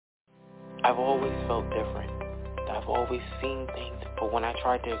I've always felt different. I've always seen things, but when I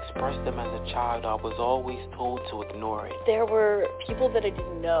tried to express them as a child, I was always told to ignore it. There were people that I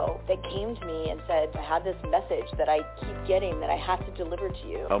didn't know that came to me and said, I have this message that I keep getting that I have to deliver to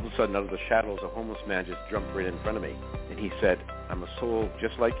you. All of a sudden, out of the shadows, a homeless man just jumped right in front of me. And he said, I'm a soul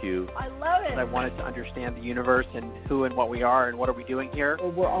just like you. I love it. I wanted to understand the universe and who and what we are and what are we doing here.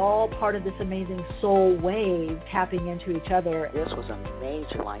 We're all part of this amazing soul wave tapping into each other. This was a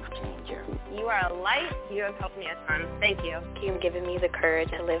major life changer. You are a light. You have helped me a ton. Thank you. You've given me the courage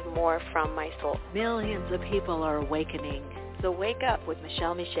to live more from my soul. Millions of people are awakening. So wake up with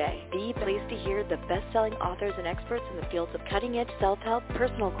Michelle Miche. Be pleased to hear the best-selling authors and experts in the fields of cutting-edge self-help,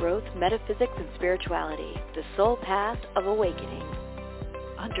 personal growth, metaphysics, and spirituality. The soul path of awakening.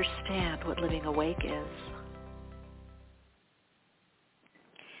 Understand what living awake is.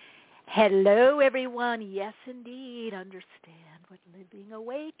 Hello, everyone. Yes, indeed. Understand what living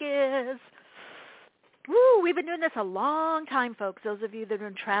awake is. Woo, we've been doing this a long time, folks. Those of you that have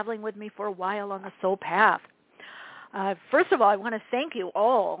been traveling with me for a while on the soul path. First of all, I want to thank you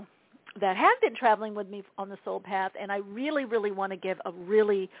all that have been traveling with me on the soul path, and I really, really want to give a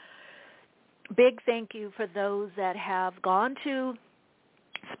really big thank you for those that have gone to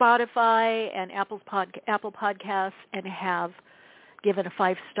Spotify and Apple Podcasts and have given a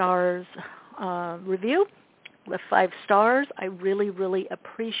 5 stars review with 5 stars. I really, really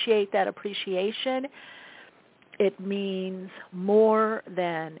appreciate that appreciation. It means more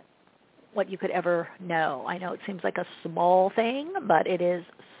than what you could ever know. I know it seems like a small thing, but it is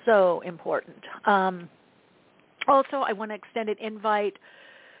so important. Also, I want to extend an invite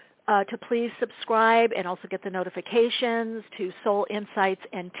to please subscribe and also get the notifications to Soul Insights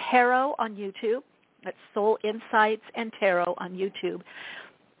and Tarot on YouTube. That's Soul Insights and Tarot on YouTube,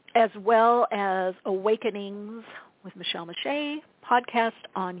 as well as Awakenings with Michelle Miche podcast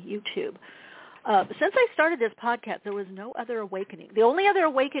on YouTube. Since I started this podcast, there was no other awakening. The only other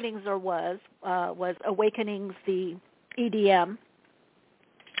awakenings there was Awakenings, the EDM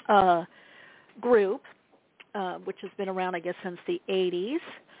group, which has been around, I guess, since the 80s.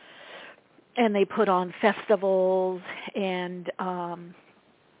 And they put on festivals and I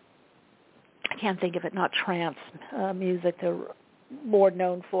can't think of it, not trance music they're more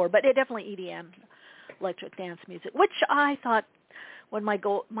known for, but it definitely EDM, electric dance music, which I thought when my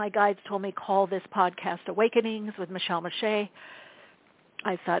guides told me call this podcast Awakenings with Michelle Miche,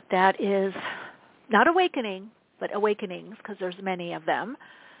 I thought that is not awakening, but awakenings, because there's many of them.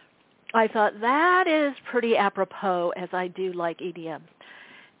 I thought that is pretty apropos, as I do like EDM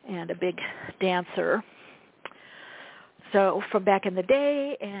and a big dancer. So from back in the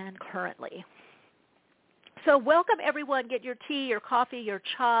day and currently. So welcome, everyone. Get your tea, your coffee, your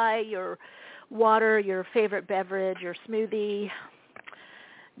chai, your water, your favorite beverage, your smoothie,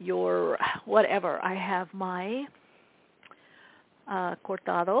 your whatever. I have my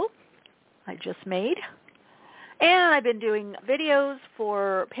cortado I just made. And I've been doing videos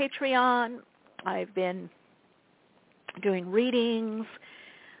for Patreon. I've been doing readings.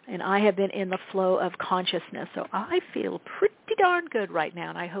 And I have been in the flow of consciousness. So I feel pretty darn good right now,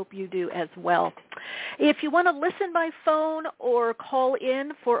 and I hope you do as well. If you want to listen by phone or call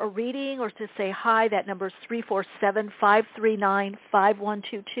in for a reading or to say hi, that number is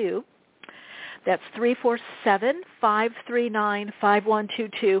 347-539-5122. That's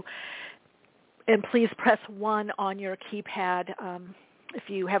 347-539-5122. And please press 1 on your keypad if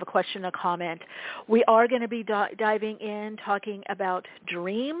you have a question or comment. We are going to be diving in, talking about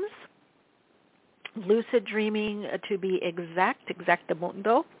dreams, lucid dreaming to be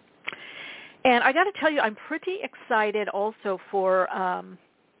exactamundo. And I got to tell you, I'm pretty excited also for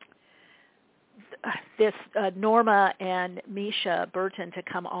this Norma and Nisha Burton to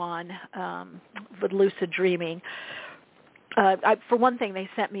come on with lucid dreaming. For one thing, they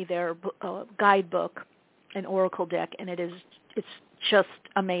sent me their guidebook, an oracle deck, and it's just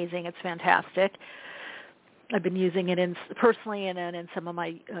amazing. It's fantastic. I've been using it personally and in some of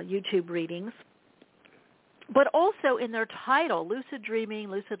my YouTube readings. But also in their title, Lucid Dreaming,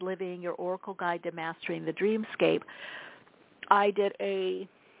 Lucid Living, Your Oracle Guide to Mastering the Dreamscape, I did I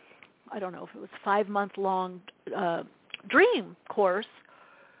don't know if it was 5-month-long dream course.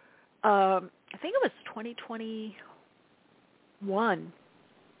 I think it was 2021.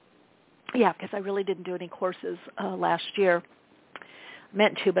 Yeah, because I really didn't do any courses last year.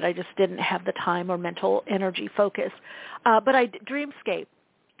 Meant to, but I just didn't have the time or mental energy focus. But Dreamscape.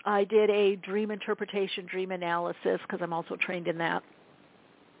 I did a dream interpretation, dream analysis, because I'm also trained in that,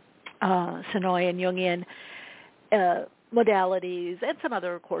 Sonoy and Jungian modalities and some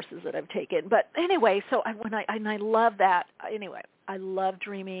other courses that I've taken. But anyway, so I love that. Anyway, I love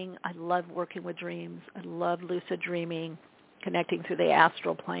dreaming. I love working with dreams. I love lucid dreaming, connecting through the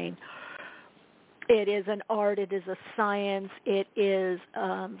astral plane. It is an art. It is a science. It is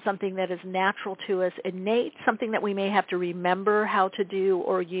something that is natural to us, innate, something that we may have to remember how to do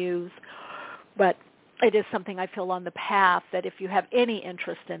or use. But it is something I feel on the path that if you have any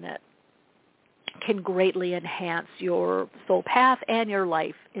interest in it, can greatly enhance your soul path and your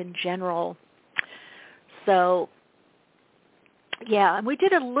life in general. So, yeah, and we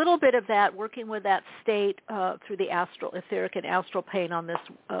did a little bit of that, working with that state through the etheric and astral plane on this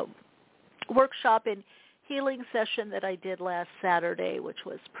workshop and healing session that I did last Saturday, which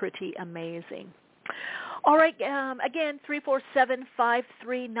was pretty amazing. All right, again,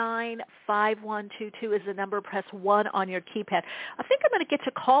 347-539-5122 is the number. Press 1 on your keypad. I think I'm going to get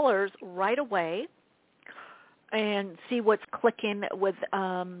to callers right away and see what's clicking with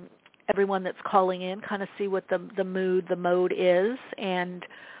everyone that's calling in, kind of see what the mode is. And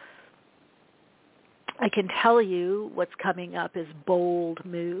I can tell you what's coming up is bold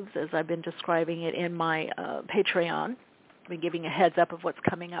moves, as I've been describing it in my Patreon. I've been giving a heads up of what's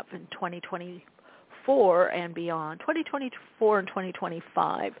coming up in 2024 and beyond, 2024 and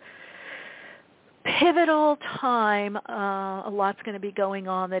 2025. Pivotal time. A lot's going to be going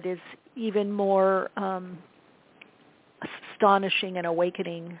on that is even more astonishing and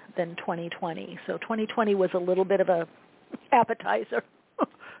awakening than 2020. So 2020 was a little bit of a appetizer.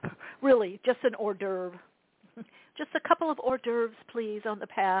 Really, just an hors d'oeuvre. Just a couple of hors d'oeuvres, please, on the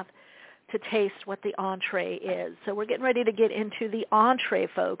path to taste what the entree is. So we're getting ready to get into the entree,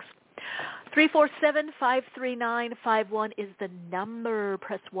 folks. 347-539-51 is the number.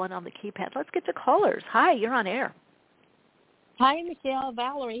 Press 1 on the keypad. Let's get to callers. Hi, you're on air. Hi, Michelle.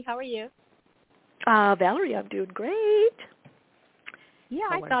 Valerie, how are you? Valerie, I'm doing great. Yeah,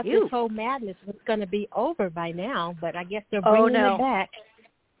 How I thought you? this whole madness was going to be over by now, but I guess they're bringing it back.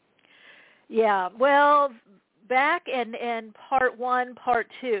 Yeah, well, back and part 1, part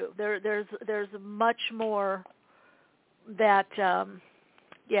 2. There's much more that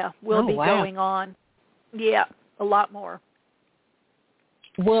will be going on. Yeah, a lot more.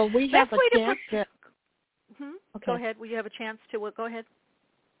 Well, we have a chance to. Okay. Go ahead. Will you have a chance to? Go ahead.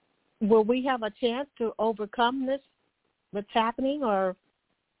 Will we have a chance to overcome this? What's happening, or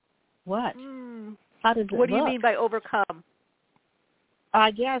what? How does it What do you mean by overcome?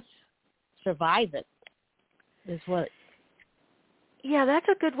 I guess survive it is what. Yeah, that's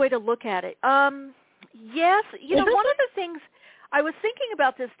a good way to look at it. Yes, one of the things I was thinking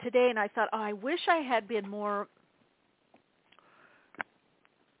about this today, and I thought, I wish I had been more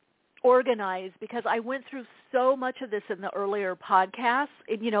organized, because I went through so much of this in the earlier podcasts,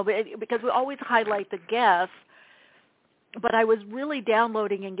 because we always highlight the guests, but I was really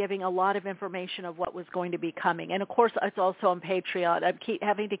downloading and giving a lot of information of what was going to be coming. And, of course, it's also on Patreon. I'm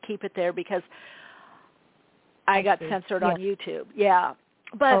having to keep it there because I got censored on YouTube. Yeah.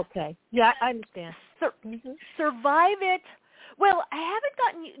 But okay. Yeah, I understand. Survive it. Well, I haven't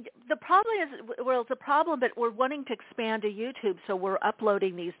gotten – the problem is – well, it's a problem, but we're wanting to expand to YouTube, so we're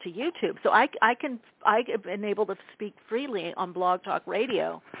uploading these to YouTube. So I've been able to speak freely on Blog Talk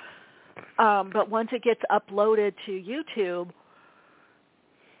Radio. But once it gets uploaded to YouTube,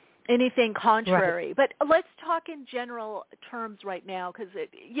 anything contrary. Right. But let's talk in general terms right now, because,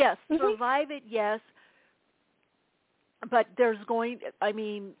 yes, survive it, yes. But there's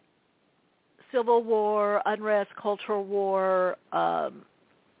civil war, unrest, cultural war,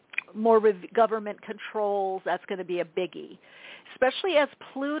 more government controls, that's going to be a biggie. Especially as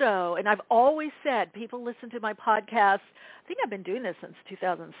Pluto, and I've always said, people listen to my podcast, I think I've been doing this since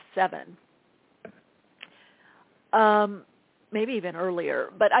 2007. Maybe even earlier.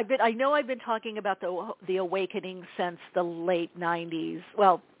 But I know I've been talking about the awakening since the late 90s,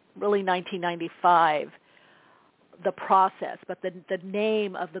 well, really 1995. The process, but the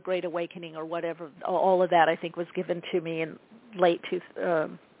name of the Great Awakening or whatever, all of that I think was given to me in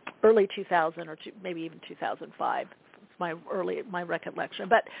early 2000 or maybe even 2005. It's my recollection.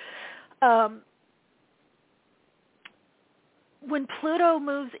 But when Pluto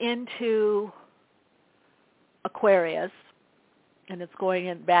moves into Aquarius, and it's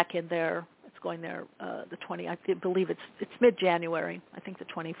going back in there, it's going there the 20. I believe it's mid-January. I think the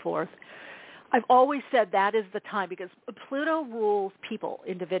 24th. I've always said that is the time, because Pluto rules people,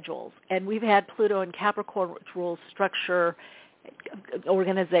 individuals, and we've had Pluto in Capricorn, which rules structure,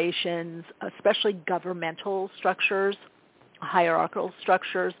 organizations, especially governmental structures, hierarchical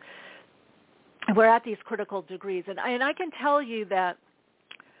structures. And we're at these critical degrees, and I can tell you that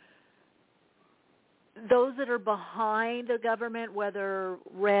those that are behind the government, whether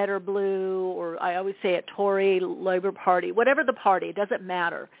red or blue, or I always say it, Tory, Labour Party, whatever the party, it doesn't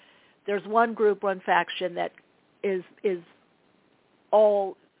matter. There's one group, one faction that is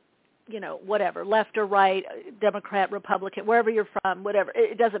all, whatever, left or right, Democrat, Republican, wherever you're from, whatever.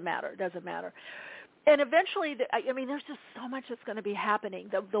 It doesn't matter. It doesn't matter. And eventually, there's just so much that's going to be happening.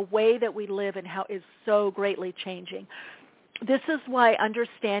 The way that we live and how is so greatly changing. This is why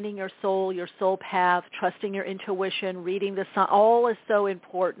understanding your soul path, trusting your intuition, reading the sun, all is so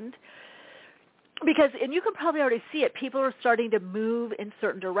important. Because, and you can probably already see it, people are starting to move in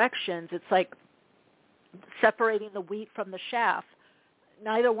certain directions. It's like separating the wheat from the chaff.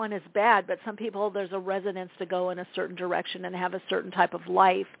 Neither one is bad, but some people, there's a resonance to go in a certain direction and have a certain type of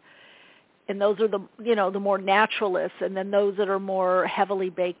life. And those are the more naturalists, and then those that are more heavily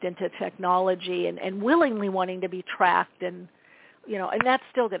baked into technology and willingly wanting to be tracked, and and that's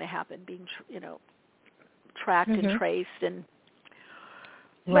still going to happen, being tracked and traced, and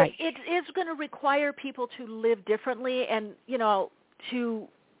right. But it is going to require people to live differently, and to,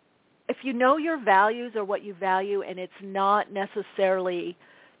 if you know your values or what you value, and it's not necessarily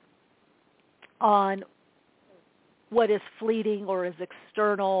on what is fleeting or is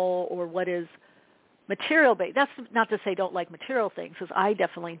external or what is material-based. That's not to say don't like material things, because I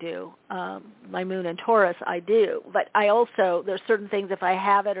definitely do. My moon in Taurus, I do. But I also, there's certain things, if I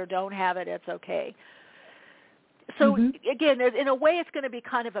have it or don't have it, it's okay. So, again, in a way, it's going to be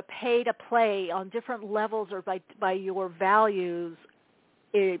kind of a pay-to-play on different levels, or by your values.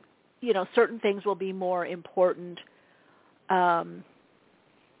 Certain things will be more important.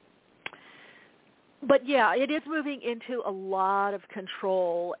 But yeah, it is moving into a lot of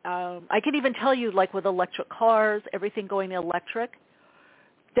control. I can even tell you, like with electric cars, everything going electric,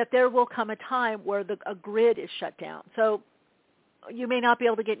 that there will come a time where a grid is shut down. So you may not be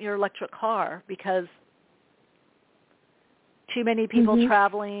able to get in your electric car because too many people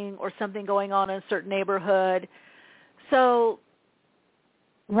traveling or something going on in a certain neighborhood. So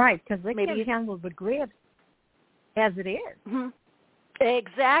right, because they can't handle the grid as it is. Mm-hmm.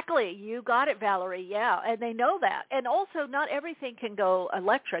 Exactly. You got it, Valerie. Yeah, and they know that. And also, not everything can go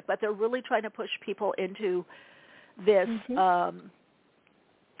electric, but they're really trying to push people into this.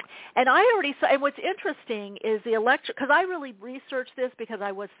 And I already saw, and what's interesting is the electric, because I really researched this because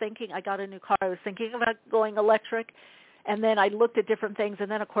I was thinking, I got a new car, I was thinking about going electric, and then I looked at different things,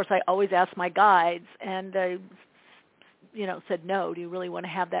 and then, of course, I always ask my guides, and they, said, no, do you really want to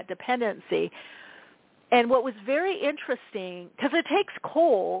have that dependency? And what was very interesting, because it takes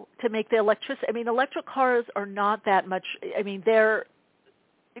coal to make the electricity. I mean, electric cars are not that much. I mean, they're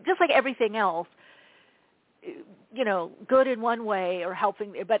just like everything else, good in one way or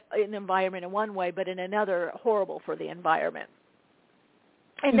helping, but in the environment in one way, but in another, horrible for the environment.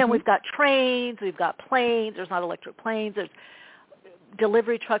 And then we've got trains, we've got planes. There's not electric planes. There's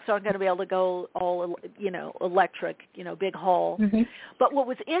delivery trucks aren't going to be able to go all, electric, big haul. But what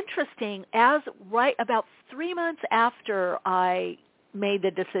was interesting, right about 3 months after I made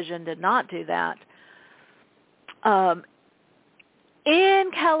the decision to not do that,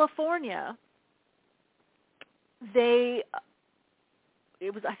 in California, I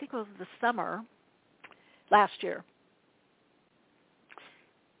think it was the summer last year,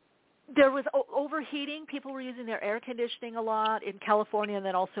 there was overheating. People were using their air conditioning a lot in California, and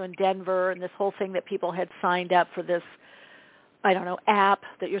then also in Denver, and this whole thing that people had signed up for this, app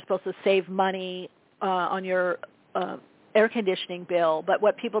that you're supposed to save money on your air conditioning bill. But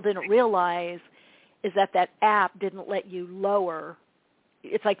what people didn't realize is that app didn't let you lower.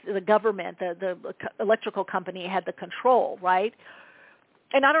 It's like the government, the electrical company had the control, right?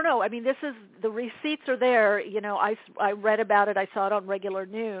 And I don't know. I mean, the receipts are there. I read about it. I saw it on regular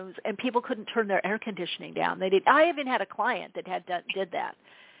news, and people couldn't turn their air conditioning down. I even had a client that did that,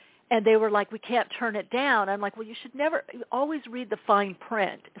 and they were like, "We can't turn it down." I'm like, "Well, you should always read the fine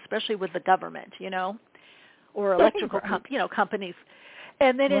print, especially with the government, or electrical companies."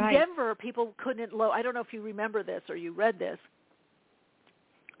 And then in Denver, people couldn't I don't know if you remember this or you read this.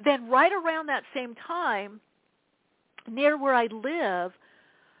 Then right around that same time, near where I live,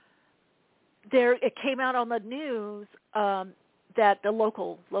 it came out on the news that the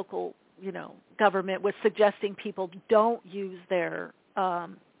local government was suggesting people don't use their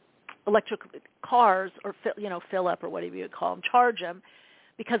electric cars or fill up or whatever you would call them, charge them,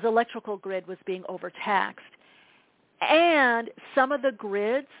 because the electrical grid was being overtaxed. And some of the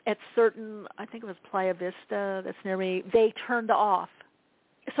grids at certain, I think it was Playa Vista, that's near me, they turned off.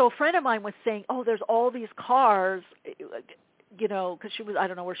 So a friend of mine was saying, "Oh, there's all these cars." Because she was, I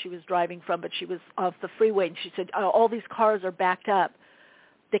don't know where she was driving from, but she was off the freeway, and she said, "Oh, all these cars are backed up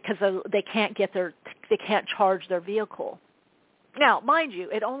because they can't charge their vehicle. Now, mind you,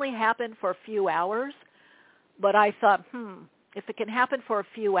 it only happened for a few hours, but I thought, if it can happen for a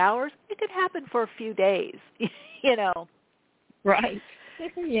few hours, it could happen for a few days, you know. Right.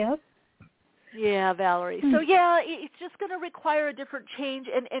 Yes. Yeah, Valerie. So, yeah, it's just going to require a different change.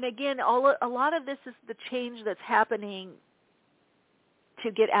 And again, a lot of this is the change that's happening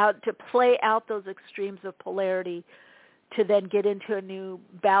to play out those extremes of polarity, to then get into a new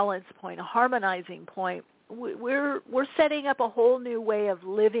balance point, a harmonizing point. We're setting up a whole new way of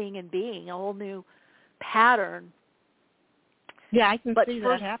living and being, a whole new pattern. Yeah, I can see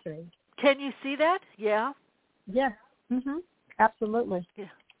that happening. Can you see that? Yeah? Yes. Mm-hmm. Absolutely. Yeah.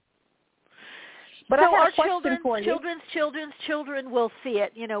 But so I have our a question for you. children's children will see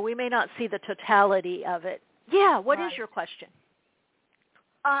it. You know, we may not see the totality of it. Yeah, what is your question?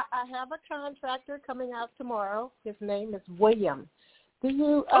 I have a contractor coming out tomorrow. His name is William. Do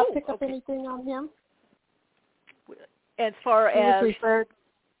you pick up anything on him? As far as...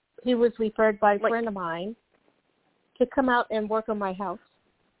 He was referred by a friend of mine to come out and work on my house.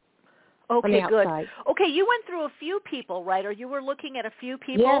 Okay, good. Okay, you went through a few people, right? Or you were looking at a few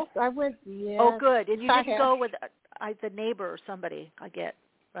people? Yes, I went. Yes. Oh, good. And you didn't go with the neighbor or somebody, I get,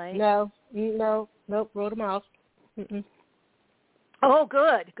 right? Nope, wrote him off. Mm-mm. Oh,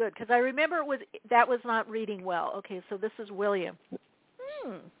 good, because I remember that was not reading well. Okay, so this is William.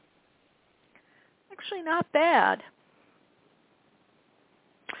 Actually, not bad.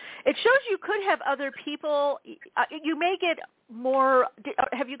 It shows you could have other people. You may get more.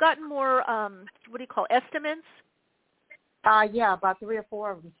 Have you gotten more? What do you call estimates? Yeah, about 3 or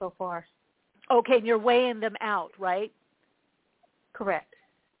 4 of them so far. Okay, and you're weighing them out, right? Correct.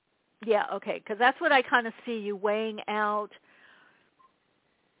 Yeah. Okay, because that's what I kind of see you weighing out.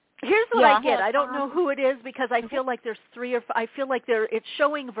 Here's what I get. I don't know who it is because I feel like there's 3 or 4. I feel like it's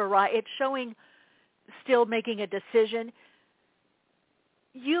showing variety. It's showing still making a decision.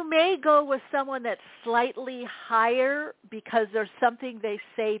 You may go with someone that's slightly higher because there's something they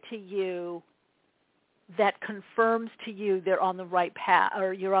say to you that confirms to you they're on the right path,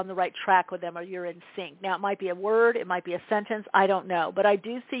 or you're on the right track with them, or you're in sync. Now, it might be a word, it might be a sentence, I don't know. But I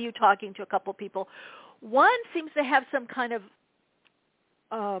do see you talking to a couple people. One seems to have some kind of,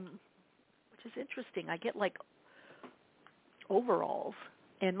 which is interesting. I get like overalls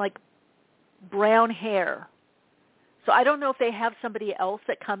and like brown hair. So I don't know if they have somebody else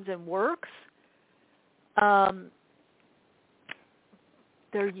that comes and works.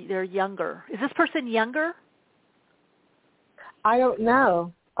 They're younger. Is this person younger? I don't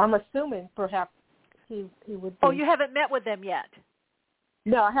know. I'm assuming perhaps he would be. Oh, you haven't met with them yet?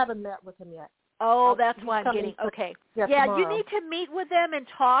 No, I haven't met with him yet. Oh, that's why I'm getting, okay. Yeah, tomorrow. You need to meet with them and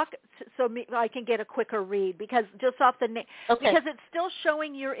talk so I can get a quicker read, because just off the name, because it's still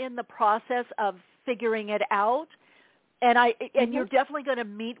showing you're in the process of figuring it out. And you're definitely going to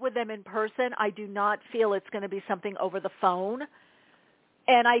meet with them in person. I do not feel it's going to be something over the phone.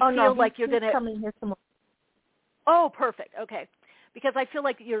 And I feel like you're going to coming here tomorrow. Oh, perfect. Okay. Because I feel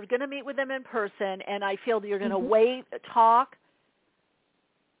like you're going to meet with them in person, and I feel that you're going to talk,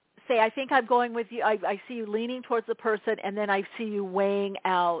 say, I think I'm going with you. I see you leaning towards the person, and then I see you weighing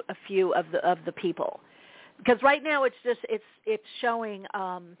out a few of the people. Because right now it's showing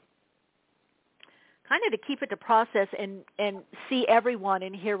kind of to keep it to process and see everyone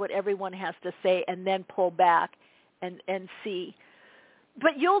and hear what everyone has to say, and then pull back and see.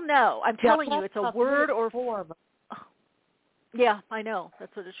 But you'll know. I'm telling you, it's a word or 4 of them. Yeah, I know.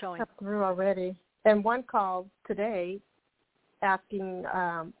 That's what it's showing. Up through already. And one called today asking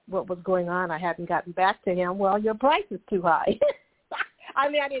what was going on. I hadn't gotten back to him. Well, your price is too high. I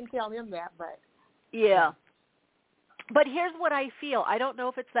mean, I didn't tell him that, but. Yeah. But here's what I feel. I don't know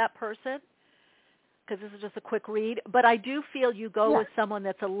if it's that person, because this is just a quick read, but I do feel you go with someone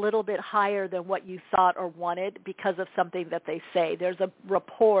that's a little bit higher than what you thought or wanted because of something that they say. There's a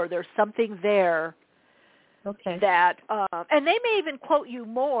rapport. There's something there that, and they may even quote you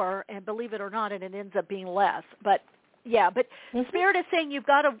more, and believe it or not, and it ends up being less. But, yeah, but Spirit is saying you've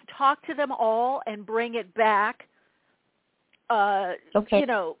got to talk to them all and bring it back, you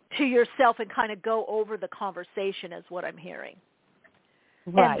know, to yourself and kind of go over the conversation is what I'm hearing.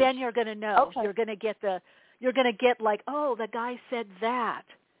 Right. And then you're going to know. Okay. You're going to get like, oh, the guy said that.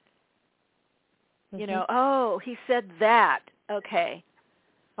 You know, oh, he said that. Okay.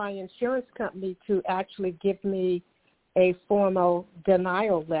 My insurance company to actually give me a formal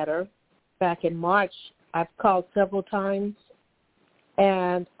denial letter back in March. I've called several times,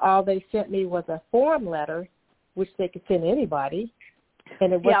 and all they sent me was a form letter, which they could send anybody,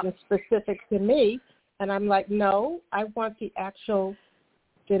 and it wasn't specific to me. And I'm like, no, I want the actual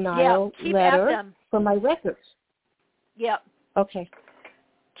denial letter for my records. Yep. Okay.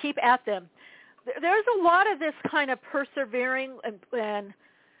 Keep at them. There's a lot of this kind of persevering and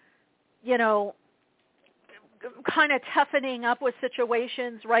you know, kind of toughening up with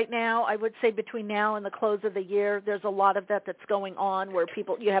situations right now. I would say between now and the close of the year, there's a lot of that's going on where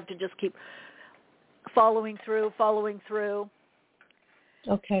you have to just keep following through.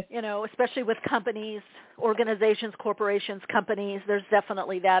 Okay. You know, especially with companies, organizations, corporations, companies, there's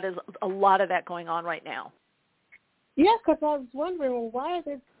definitely that is a lot of that going on right now. Yeah, because I was wondering, well, why are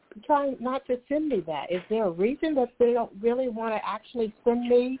they trying not to send me that? Is there a reason that they don't really want to actually send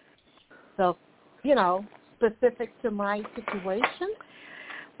me the, you know, specific to my situation?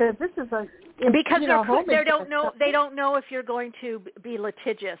 Because this is because they don't know if you're going to be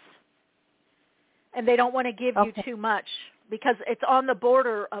litigious, and they don't want to give you too much because it's on the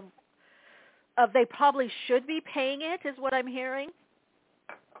border of they probably should be paying it, is what I'm hearing.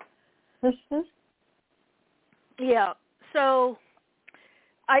 Mm-hmm. Yeah. So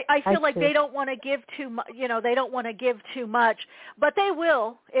I feel like they don't want to give too much. You know, they don't want to give too much, but they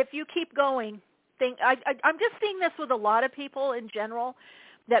will if you keep going. I'm just seeing this with a lot of people in general,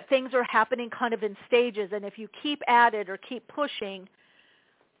 that things are happening kind of in stages, and if you keep at it or keep pushing,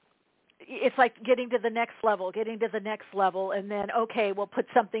 it's like getting to the next level, and then, okay, we'll put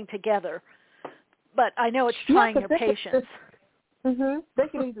something together. But I know it's trying your patience. Mm-hmm. They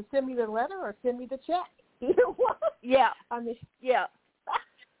can either send me the letter or send me the check. Either one. Yeah. I mean, yeah.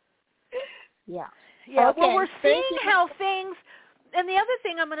 Yeah. Yeah. Okay. Well, we're seeing how things, and the other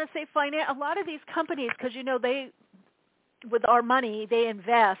thing I'm going to say, a lot of these companies, because, you know, with our money, they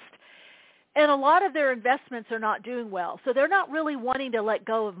invest, and a lot of their investments are not doing well. So they're not really wanting to let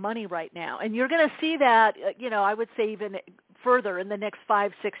go of money right now. And you're going to see that, you know, I would say even further in the next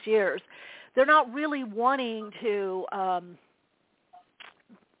 5-6 years. They're not really wanting to,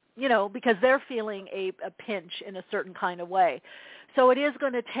 you know, because they're feeling a pinch in a certain kind of way. So it is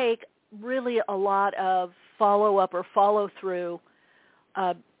going to take really a lot of follow-up or follow-through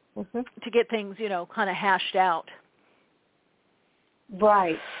to get things, you know, kind of hashed out.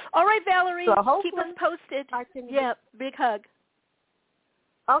 Right. All right, Valerie, so keep us posted. Yeah, big hug.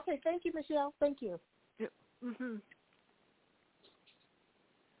 Okay, thank you, Michelle. Thank you. Mm-hmm.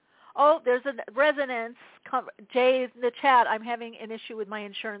 Oh, there's a resonance. Jay, in the chat, I'm having an issue with my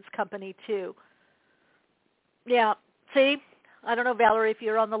insurance company, too. Yeah. See? I don't know, Valerie, if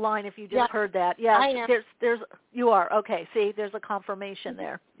you're on the line, if you just heard that. Yeah, I am. You are. Okay. See, there's a confirmation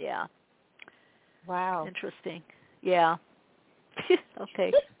there. Yeah. Wow. Interesting. Yeah.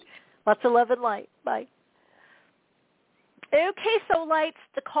 Okay. Lots of love and light. Bye. Okay, so lights,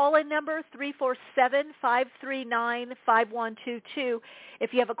 the call-in number, 347-539-5122.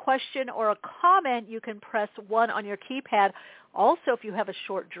 If you have a question or a comment, you can press 1 on your keypad. Also, if you have a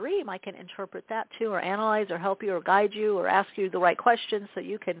short dream, I can interpret that too, or analyze or help you or guide you or ask you the right questions so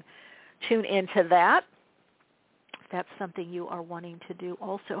you can tune into that. If that's something you are wanting to do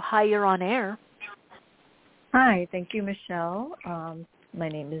also. Hi, you're on air. Hi, thank you, Michelle. My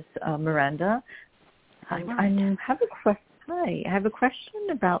name is Miranda. Hi, Miranda. I have a question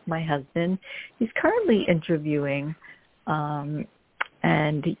about my husband. He's currently interviewing, and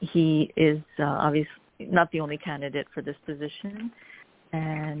he is obviously not the only candidate for this position.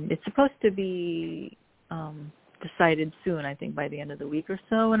 And it's supposed to be decided soon, I think, by the end of the week or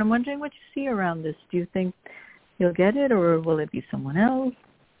so. And I'm wondering what you see around this. Do you think he'll get it, or will it be someone else?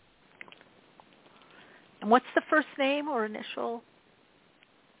 And what's the first name or initial?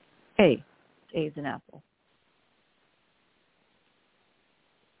 A. A is an apple.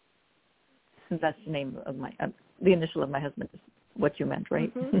 That's the name of my, the initial of my husband is what you meant,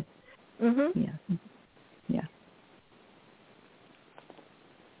 right? Mm-hmm. Mm-hmm. Yeah. Yeah.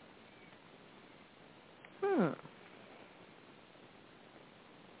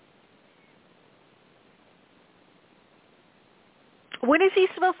 When is he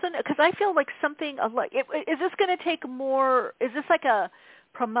supposed to? Because I feel like something like, is this going to take more? Is this like a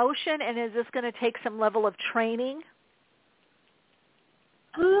promotion, and is this going to take some level of training?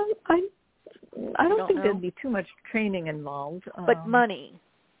 I don't think there'd be too much training involved. But money.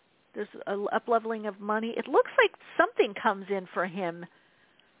 There's an up-leveling of money. It looks like something comes in for him,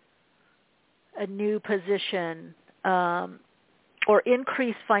 a new position, or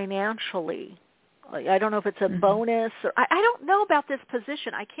increase financially. I don't know if it's a bonus, or I don't know about this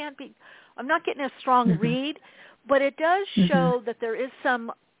position. I'm not getting a strong read, but it does show that there is some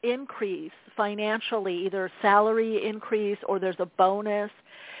increase financially, either a salary increase or there's a bonus.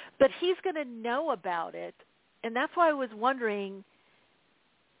 But he's going to know about it, and that's why I was wondering,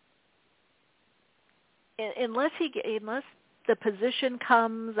 unless the position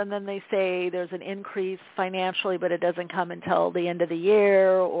comes and then they say there's an increase financially, but it doesn't come until the end of the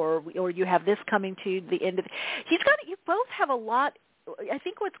year, or you have this coming to the end of you both have a lot. I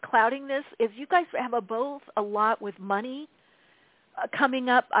think what's clouding this is you guys have both a lot with money coming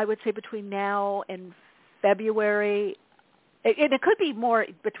up, I would say, between now and February. And it could be more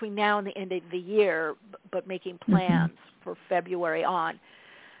between now and the end of the year, but making plans for February on.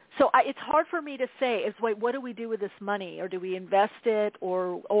 So it's hard for me to say, wait, what do we do with this money? Or do we invest it?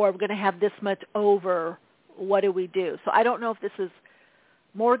 Or we're going to have this much over. What do we do? So I don't know if this is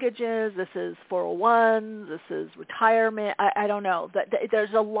mortgages, this is 401s, this is retirement. I don't know.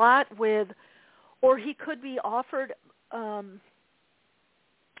 There's a lot with, or he could be offered,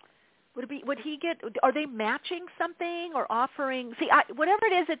 would he get, are they matching something or offering, whatever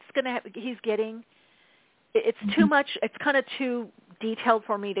it is he's getting, it's too much, it's kind of too detailed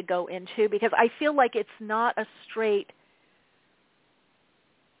for me to go into, because I feel like it's not a straight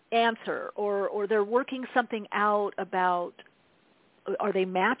answer, or they're working something out about, are they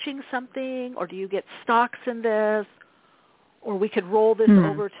matching something, or do you get stocks in this, or we could roll this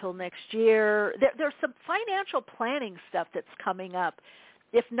over till next year. There's some financial planning stuff that's coming up,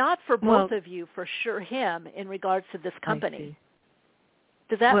 if not for both of you, for sure him, in regards to this company.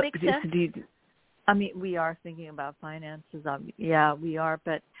 Does that make sense? I mean, we are thinking about finances. Yeah, we are.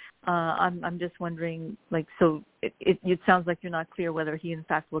 But I'm just wondering, like, so it sounds like you're not clear whether he, in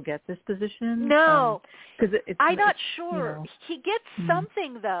fact, will get this position. No, because I'm not sure. He gets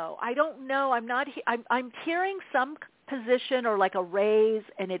something, though. I don't know. I'm hearing some position or like a raise,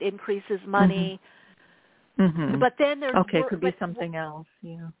 and it increases money. But then there's it could be something else.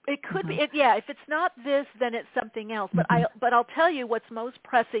 Yeah, it could be. If it's not this, then it's something else. But I'll tell you what's most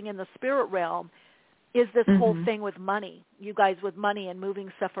pressing in the spirit realm is this whole thing with money. You guys with money and moving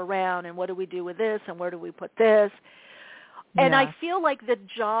stuff around, and what do we do with this, and where do we put this? And I feel like the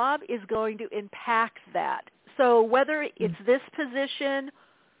job is going to impact that. So whether it's this position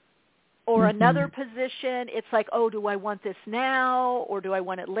or another position, it's like, oh, do I want this now, or do I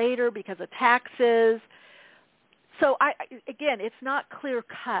want it later because of taxes? So again, it's not clear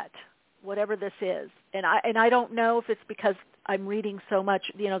cut, whatever this is, and I don't know if it's because I'm reading so much.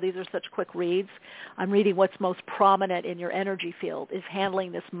 These are such quick reads. I'm reading what's most prominent in your energy field is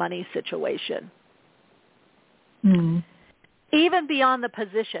handling this money situation, even beyond the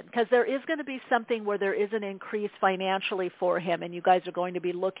position, because there is going to be something where there is an increase financially for him, and you guys are going to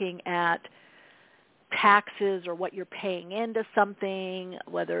be looking at taxes or what you're paying into something,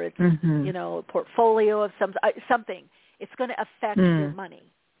 whether it's a portfolio of something. It's going to affect your money.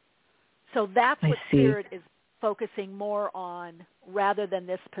 So that's what Spirit is focusing more on rather than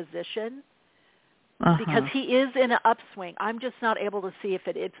this position, because he is in an upswing. I'm just not able to see if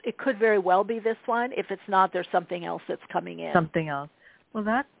it could very well be this one. If it's not, there's something else that's coming in. Something else. Well,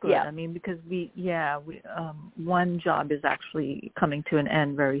 that's good. Yeah. I mean, because one job is actually coming to an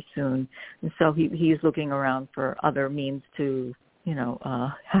end very soon, and so he's looking around for other means to,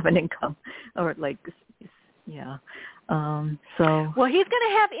 have an income, or like, Well, he's going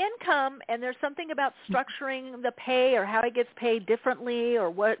to have income, and there's something about structuring the pay or how he gets paid differently, or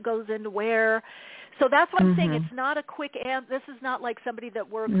what goes into where. So that's what I'm saying. It's not a quick answer. This is not like somebody that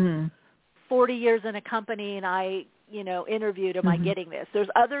works 40 years in a company and I interviewed, am I getting this? There's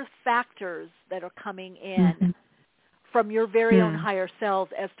other factors that are coming in from your very own higher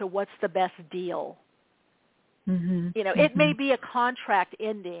selves as to what's the best deal. It may be a contract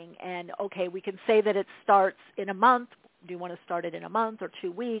ending, and okay, we can say that it starts in a month. Do you want to start it in a month or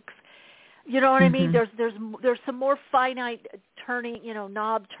 2 weeks? You know what I mean? There's some more finite turning,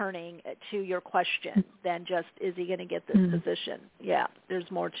 knob turning to your question than just, is he going to get this position? Yeah, there's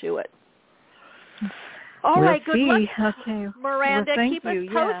more to it. All right, good luck, okay. Miranda. Well, keep us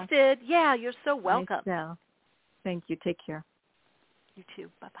posted. Yeah, you're so welcome. Nice. Thank you. Take care. You too.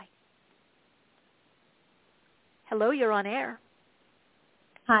 Bye-bye. Hello, you're on air.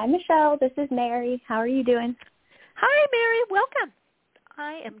 Hi, Michelle. This is Mary. How are you doing? Hi, Mary. Welcome.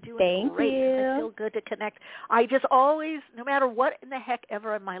 I am doing Thank great. You. I feel good to connect. I just always, no matter what in the heck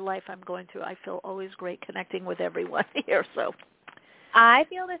ever in my life I'm going through, I feel always great connecting with everyone here. So I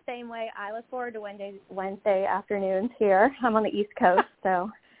feel the same way. I look forward to Wednesday afternoons here. I'm on the East Coast,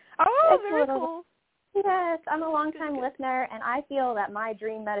 so. Very cool. Yes, I'm a long-time listener, and I feel that my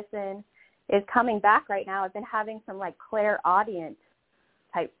dream medicine is coming back right now. I've been having some, like, clairaudient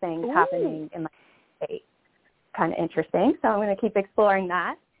type things happening in my state. Kind of interesting, so I'm going to keep exploring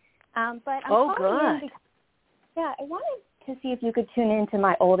that. But I'm good. I wanted to see if you could tune in to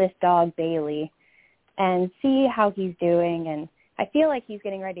my oldest dog, Bailey, and see how he's doing. And I feel like he's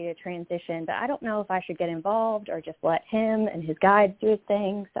getting ready to transition, but I don't know if I should get involved or just let him and his guides do his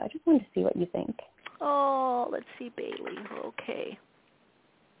thing. So I just wanted to see what you think. Oh, let's see, Bailey. Okay.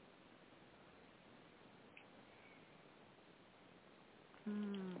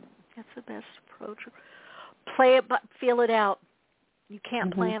 That's the best approach. Play it, but feel it out. You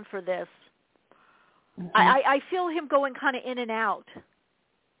can't plan for this. I feel him going kind of in and out.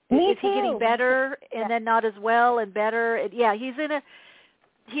 Me Is he getting better and then not as well and better? Yeah, he's in a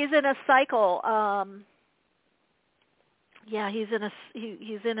cycle.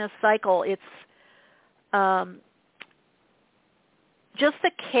 He's in a cycle. It's just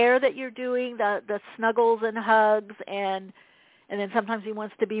the care that you're doing, the snuggles and hugs, and then sometimes he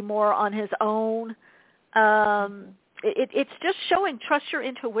wants to be more on his own. It's just showing, trust your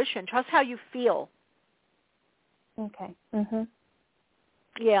intuition, trust how you feel. Okay.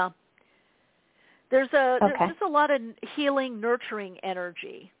 Yeah. There's just a lot of healing, nurturing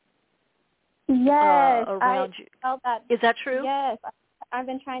energy. Yes, around you. Felt that. Is that true? Yes, I've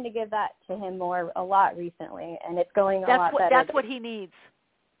been trying to give that to him a lot recently, and it's going a lot better. That's what he needs.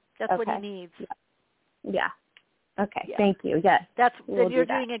 That's what he needs. Yeah. Okay. Yeah. Thank you. Yes. You're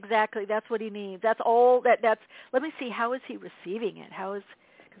doing exactly. That's what he needs. That's all. That's. Let me see. How is he receiving it?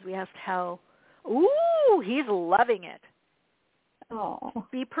 Because we asked how. Ooh, he's loving it. Oh.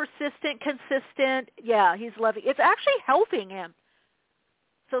 Be persistent, consistent. Yeah, he's loving. It's actually helping him.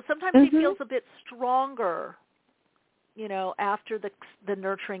 So sometimes he feels a bit stronger, after the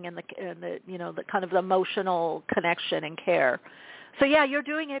nurturing and the the kind of emotional connection and care. So yeah, you're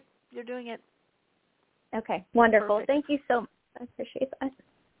doing it. You're doing it. Okay, wonderful. Perfect. Thank you so much. I appreciate that.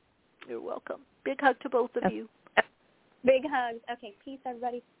 You're welcome. Big hug to both of you. Big hugs. Okay, peace,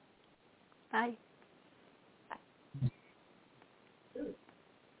 everybody. Bye.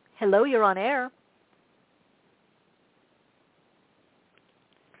 Hello, you're on air.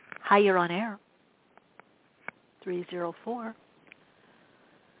 Hi, you're on air. 304.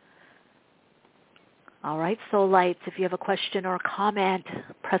 All right, Soul Lights, if you have a question or a comment,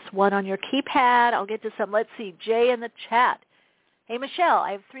 press 1 on your keypad. I'll get to some. Let's see, Jay in the chat. Hey, Michelle,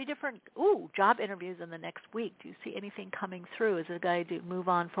 I have 3 different job interviews in the next week. Do you see anything coming through? Is it a guy to move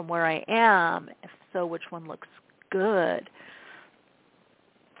on from where I am? If so, which one looks good?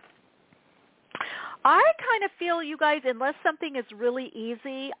 I kind of feel, you guys, unless something is really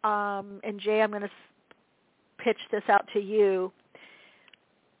easy, and Jay, I'm going to pitch this out to you,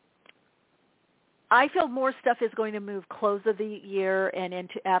 I feel more stuff is going to move close of the year and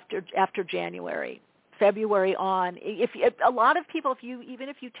into after January, February on. A lot of people, even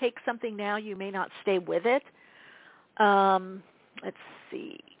if you take something now, you may not stay with it. Let's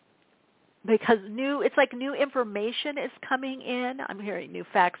see, because it's like new information is coming in. I'm hearing new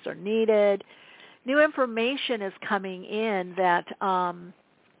facts are needed. New information is coming in that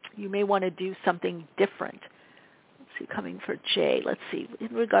you may want to do something different. Let's see, coming for Jay. Let's see,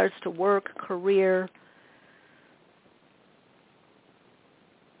 in regards to work, career.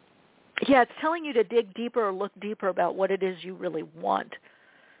 Yeah, it's telling you to dig deeper or look deeper about what it is you really want.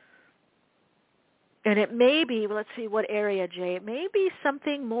 And it may be, let's see, what area, Jay? It may be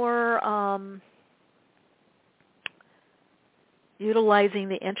something more utilizing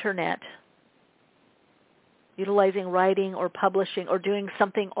the Internet. Utilizing writing or publishing or doing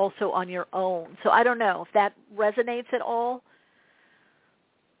something also on your own. So I don't know if that resonates at all.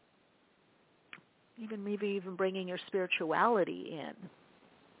 Maybe even bringing your spirituality in.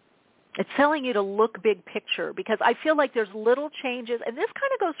 It's telling you to look big picture because I feel like there's little changes, and this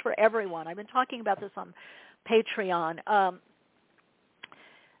kind of goes for everyone. I've been talking about this on Patreon.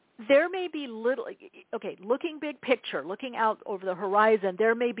 There may be looking big picture, looking out over the horizon,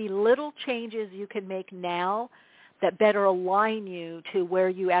 there may be little changes you can make now that better align you to where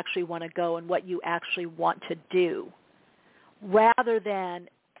you actually want to go and what you actually want to do, rather than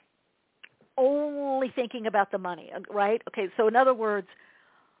only thinking about the money, right? Okay, so in other words,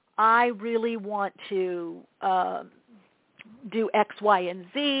 I really want to do X, Y, and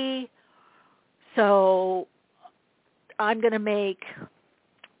Z, so I'm going to make...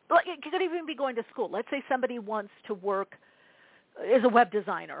 It could even be going to school. Let's say somebody wants to work, is a web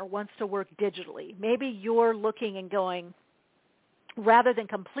designer, or wants to work digitally. Maybe you're looking and going, rather than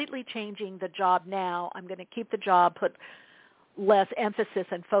completely changing the job now, I'm going to keep the job, put less emphasis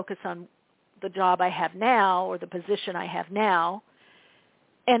and focus on the job I have now or the position I have now,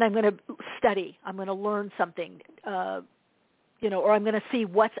 and I'm going to study. I'm going to learn something, or I'm going to see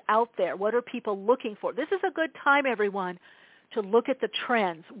what's out there. What are people looking for? This is a good time, everyone, to look at the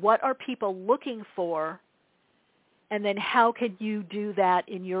trends. What are people looking for? And then how can you do that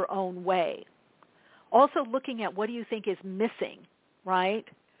in your own way? Also looking at what do you think is missing right?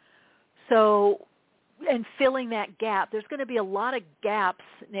 So, and filling that gap, there's going to be a lot of gaps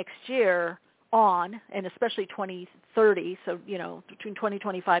next year and especially 2030, so, between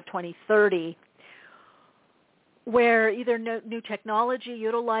 2025, 2030, where either new technology,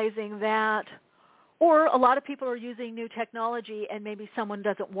 utilizing that, or a lot of people are using new technology and maybe someone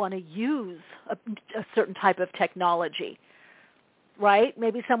doesn't want to use a certain type of technology, right?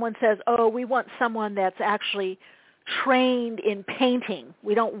 Maybe someone says, oh, we want someone that's actually trained in painting.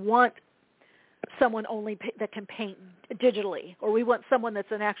 We don't want someone only that can paint digitally, or we want someone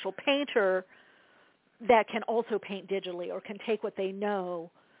that's an actual painter that can also paint digitally or can take what they know,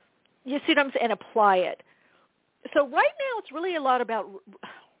 you see what I'm saying, and apply it. So right now it's really a lot about,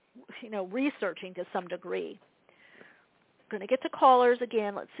 researching to some degree. I'm going to get to callers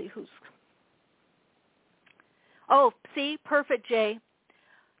again. Let's see who's. Oh, see, perfect, Jay.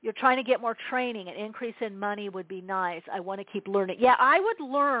 You're trying to get more training. An increase in money would be nice. I want to keep learning. Yeah, I would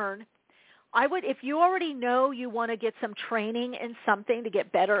learn. If you already know you want to get some training in something to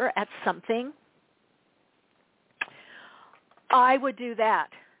get better at something, I would do that.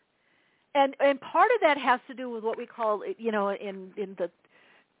 And part of that has to do with what we call, in the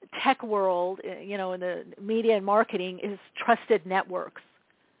tech world, in the media and marketing, is trusted networks.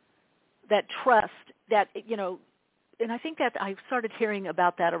 That trust, that, and I think that I started hearing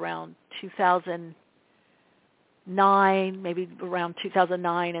about that around 2009, maybe around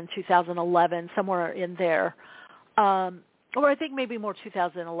 2009 and 2011, somewhere in there, or I think maybe more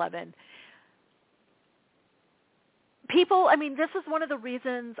 2011. People, this is one of the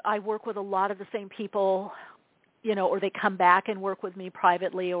reasons I work with a lot of the same people, or they come back and work with me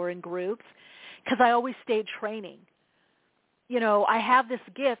privately or in groups, because I always stayed training. I have this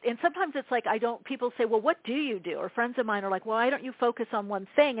gift, and sometimes it's like people say, well, what do you do? Or friends of mine are like, well, why don't you focus on one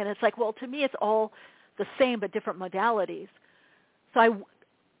thing? And it's like, well, to me it's all the same but different modalities. So I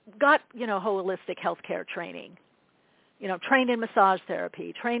got, holistic healthcare training, trained in massage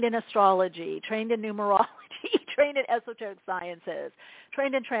therapy, trained in astrology, trained in numerology, trained in esoteric sciences,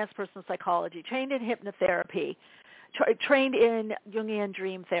 trained in transpersonal psychology, trained in hypnotherapy, trained in Jungian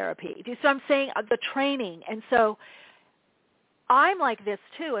dream therapy. Do you see what I'm saying? The training. And so I'm like this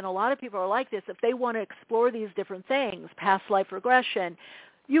too, and a lot of people are like this. If they want to explore these different things, past life regression,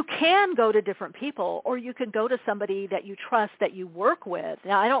 you can go to different people, or you can go to somebody that you trust, that you work with.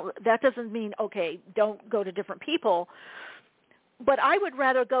 Now, that doesn't mean, okay, don't go to different people, but I would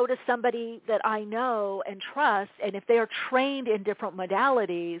rather go to somebody that I know and trust, and if they are trained in different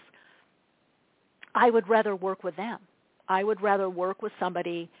modalities, I would rather work with them. I would rather work with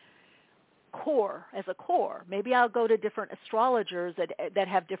somebody as a core. Maybe I'll go to different astrologers that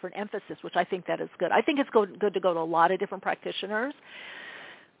have different emphasis, which I think that is good. I think it's good to go to a lot of different practitioners.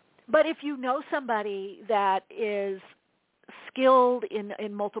 But if you know somebody that is skilled in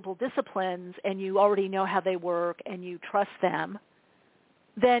multiple disciplines and you already know how they work and you trust them,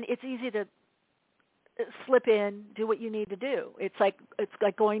 then it's easy to slip in, do what you need to do. It's like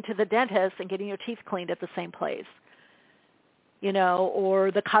going to the dentist and getting your teeth cleaned at the same place,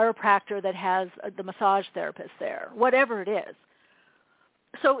 or the chiropractor that has the massage therapist there, whatever it is.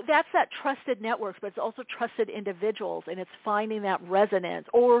 So that's that trusted networks, but it's also trusted individuals, and it's finding that resonance,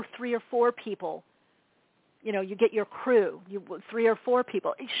 or 3 or 4 people. You get your crew, 3 or 4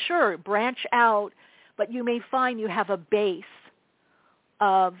 people. Sure, branch out, but you may find you have a base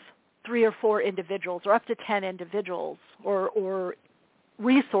of 3 or 4 individuals, or up to 10 individuals, or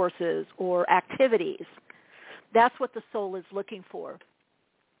resources or activities. That's what the soul is looking for.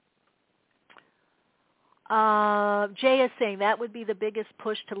 Jay is saying that would be the biggest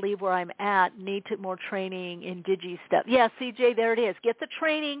push to leave where I'm at. Need more training in digi stuff. Yeah, CJ, there it is. Get the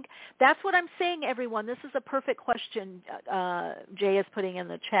training. That's what I'm saying, everyone. This is a perfect question Jay is putting in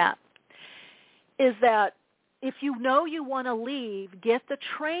the chat. Is that if you know you want to leave, get the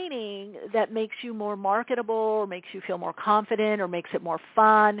training that makes you more marketable, or makes you feel more confident, or makes it more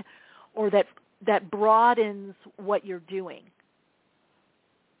fun, or that broadens what you're doing.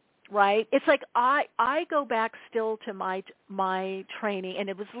 Right? It's like I go back still to my training, and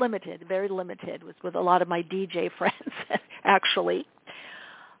it was limited, very limited. It was with a lot of my DJ friends, actually.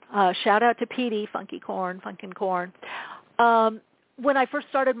 Shout out to Petey, Funkin' Corn. When I first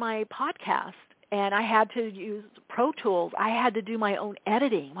started my podcast, and I had to use Pro Tools, I had to do my own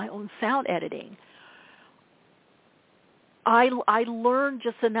editing, my own sound editing. I learned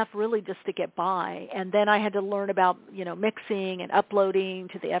just enough really just to get by, and then I had to learn about mixing and uploading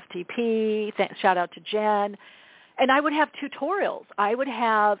to the FTP. Shout out to Jen, and I would have tutorials.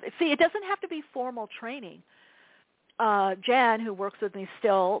 It doesn't have to be formal training. Jen, who works with me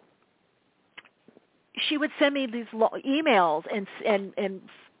still, she would send me these emails and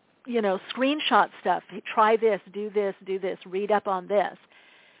you know, screenshot stuff. Hey, try this, do this, read up on this.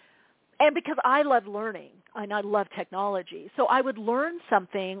 And because I love learning and I love technology, so I would learn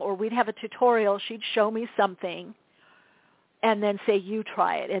something, or we'd have a tutorial. She'd show me something, and then say, "You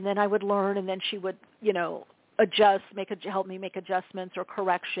try it." And then I would learn, and then she would, you know, adjust, help me make adjustments or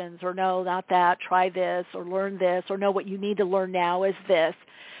corrections, or no, not that. Try this, or learn this, or no, what you need to learn now is this.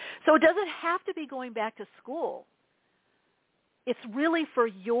 So it doesn't have to be going back to school. It's really for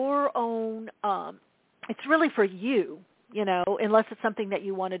your own. It's really for you. You know, unless it's something that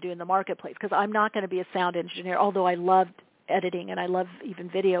you want to do in the marketplace, because I'm not going to be a sound engineer, although I loved editing and I love even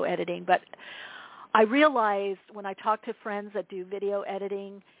video editing. But I realized when I talk to friends that do video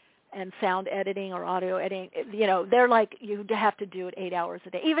editing and sound editing or audio editing, you know, they're like, you have to do it 8 hours a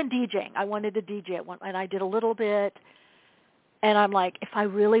day. Even DJing. I wanted to DJ at one, and I did a little bit. And I'm like, if I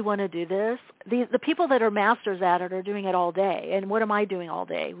really want to do this, the people that are masters at it are doing it all day. And what am I doing all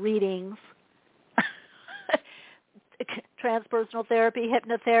day? Readings. Transpersonal therapy,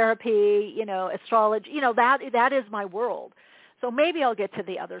 hypnotherapy, you know, astrology, you know, that is my world. So maybe I'll get to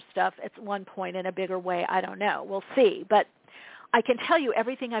the other stuff at one point in a bigger way. I don't know. We'll see. But I can tell you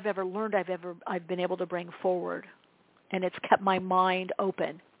everything I've ever learned, I've been able to bring forward, and it's kept my mind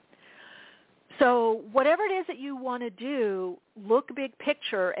open. So whatever it is that you want to do, look big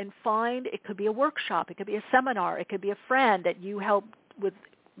picture and find, it could be a workshop, it could be a seminar, it could be a friend that you help with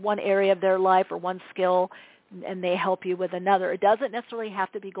one area of their life or one skill, and they help you with another. It doesn't necessarily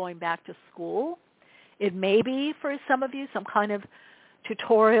have to be going back to school. It may be, for some of you, some kind of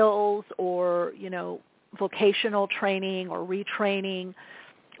tutorials or, you know, vocational training or retraining.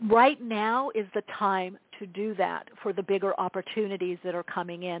 Right now is the time to do that for the bigger opportunities that are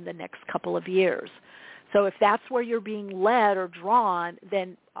coming in the next couple of years. So if that's where you're being led or drawn,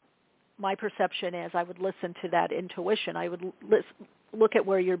 then my perception is I would listen to that intuition. I would look at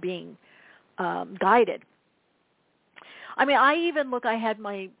where you're being guided. I mean, I had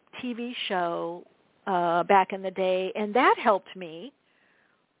my TV show back in the day, and that helped me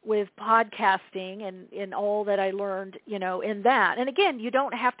with podcasting and all that I learned, you know, in that. And again, you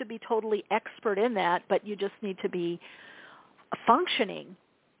don't have to be totally expert in that, but you just need to be functioning.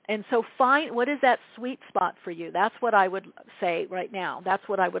 And so find what is that sweet spot for you. That's what I would say right now. That's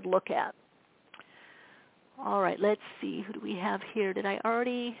what I would look at. All right, let's see. Who do we have here? Did I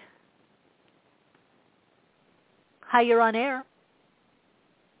already... Hi, you're on air.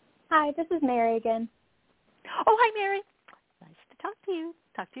 Hi, this is Mary again. Oh, hi, Mary. Nice to talk to you.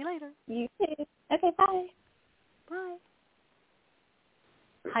 Talk to you later. You too. Okay, bye. Bye.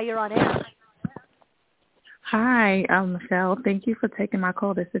 Hi, you're on air. Hi, Michelle. Thank you for taking my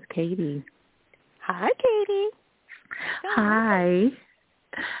call. This is Katie. Hi, Katie. Hi.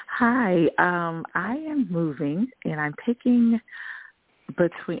 I am moving, and I'm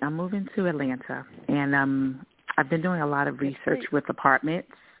moving to Atlanta, and I've been doing a lot of research with apartments.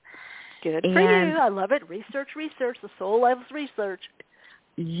 Good for you. I love it. Research. The soul loves research.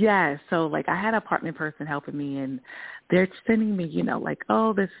 Yes. So, like, I had an apartment person helping me, and they're sending me, you know, like,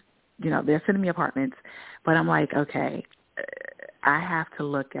 they're sending me apartments. But I'm like, okay, I have to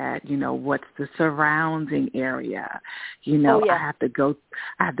look at, you know, what's the surrounding area. You know, I have to go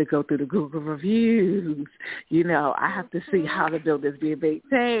through the Google reviews. You know, I have to see how the building's being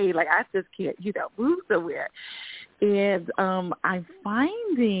maintained. Like, I just can't, you know, move somewhere. And I'm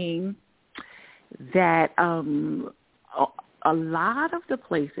finding that a lot of the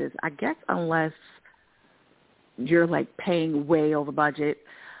places, I guess, unless you're like paying way over budget,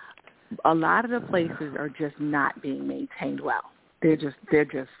 a lot of the places are just not being maintained well. They're just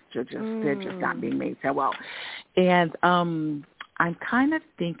not being maintained well. And I'm kind of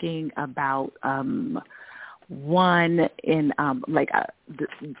thinking about one in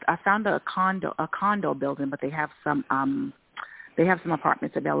I found a condo building, but they have some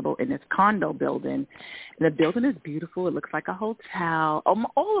apartments available in this condo building. The building is beautiful. It looks like a hotel.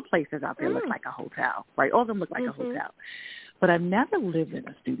 All the places out there look like a hotel, right? All of them look like a hotel. But I've never lived in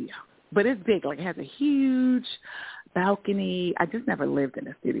a studio. But it's big. Like, it has a huge balcony. I just never lived in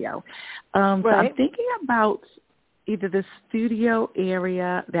a studio. So I'm thinking about either the studio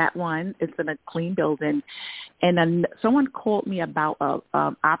area, that one, it's in a clean building, and then someone called me about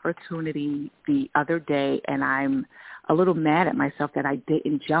an opportunity the other day, and I'm a little mad at myself that I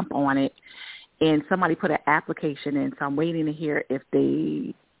didn't jump on it, and somebody put an application in, so I'm waiting to hear if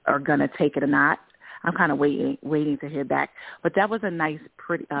they are going to take it or not. I'm kind of waiting to hear back. But that was a nice,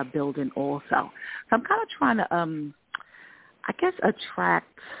 pretty building also. So I'm kind of trying to, I guess, attract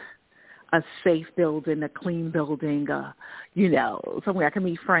a safe building, a clean building, you know, somewhere I can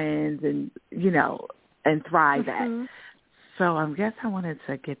meet friends and, you know, and thrive Mm-hmm. at. So I guess I wanted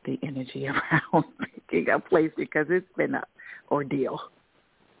to get the energy around picking a place because it's been an ordeal.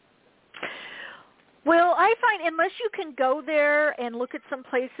 Well, I find unless you can go there and look at some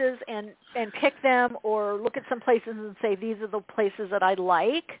places and pick them, or look at some places and say these are the places that I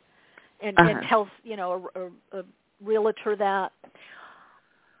like, and tell a realtor that,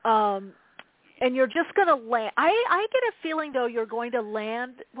 and you're just going to land. I get a feeling though you're going to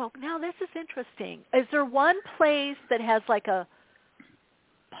land. Well, now this is interesting. Is there one place that has like a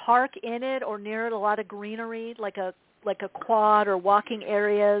park in it or near it, a lot of greenery, like a quad or walking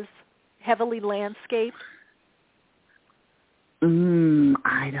areas? Heavily landscaped?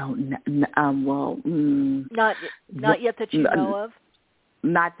 I don't know. Not yet that you know of?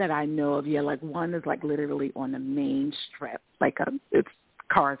 Not that I know of. Yeah, like one is like literally on the main strip. Like it's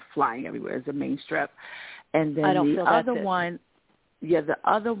cars flying everywhere. It's the main strip. And then the other one, the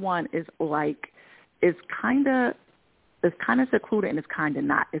other one is like, it's kind of secluded and it's kind of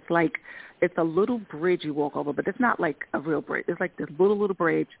not. It's like, it's a little bridge you walk over, but it's not like a real bridge. It's like this little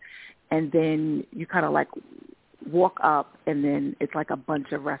bridge, and then you kind of like walk up, and then it's like a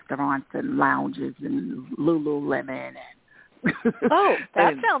bunch of restaurants and lounges and Lululemon. And oh,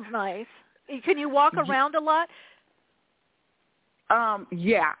 that sounds nice. Can you walk around a lot?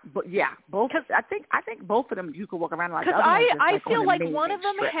 Both. Because I think both of them you can walk around. Like, because I feel like one of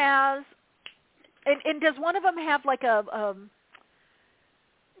them has, and does one of them have like a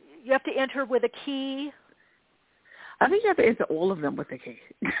you have to enter with a key? I think you have to enter all of them with a key.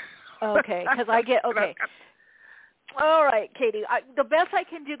 Okay, because okay. All right, Katie. The best I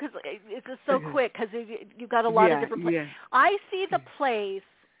can do, because it's just so quick, because you've got a lot of different places. Yeah. I see the place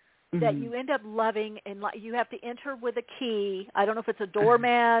that you end up loving, and you have to enter with a key. I don't know if it's a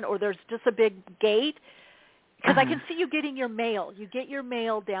doorman or there's just a big gate, because I can see you getting your mail. You get your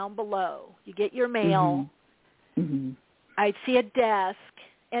mail down below. You get your mail. I see a desk,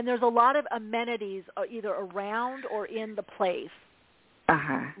 and there's a lot of amenities either around or in the place,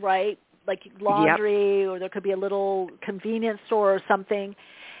 right? Like laundry, or there could be a little convenience store or something,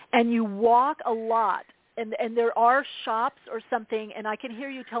 and you walk a lot, and there are shops or something, and I can hear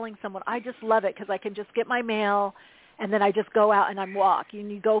you telling someone, I just love it because I can just get my mail, and then I just go out and I'm walk.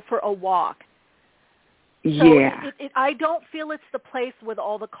 You go for a walk. So I don't feel it's the place with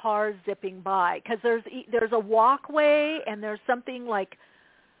all the cars zipping by, because there's a walkway, and there's something like,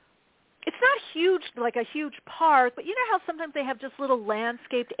 it's not huge, like a huge park, but you know how sometimes they have just little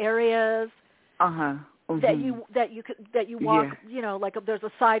landscaped areas that you walk, you know, like there's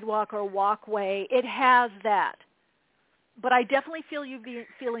a sidewalk or a walkway. It has that, but I definitely feel you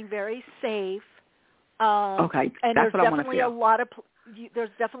feeling very safe. Okay, and that's there's what definitely I want to feel. a lot of there's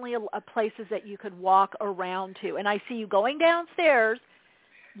definitely a places that you could walk around to, and I see you going downstairs.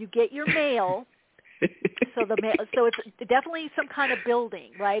 You get your mail. So it's definitely some kind of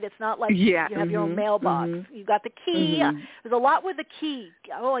building, right? It's not like you have your own mailbox. You got the key. There's a lot with the key.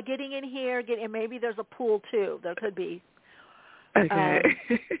 Oh, getting in here, and maybe there's a pool too. There could be a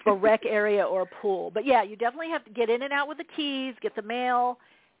rec area or a pool. But yeah, you definitely have to get in and out with the keys, get the mail,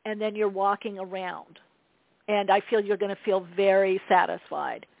 and then you're walking around. And I feel you're going to feel very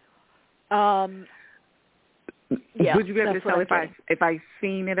satisfied. Yeah, would you be able to tell if I've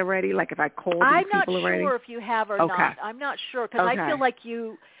seen it already? Like if I called I'm these people already? I'm not sure if you have or not. I'm not sure, because I feel like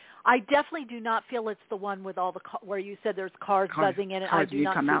I definitely do not feel it's the one with all the where you said there's cars buzzing in it. I do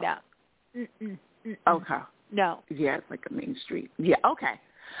not see that. Okay. No. Yeah, it's like a main street. Yeah. Okay.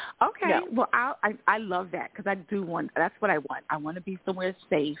 Okay. No. Well, I love that, because I do want. That's what I want. I want to be somewhere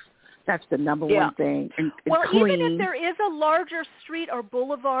safe. That's the number one thing. And clean. Even if there is a larger street or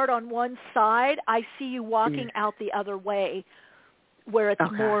boulevard on one side, I see you walking out the other way, where it's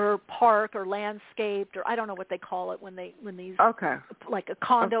more park or landscaped, or I don't know what they call it when these like a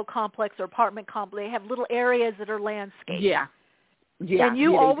condo complex or apartment complex. They have little areas that are landscaped. Yeah. And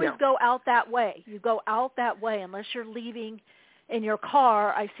you always go out that way. You go out that way unless you're leaving in your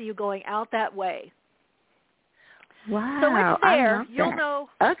car. I see you going out that way. Wow. So it's there. I love You'll that. know.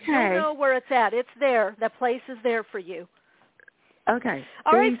 Okay. You'll know where it's at. It's there. That place is there for you. Okay.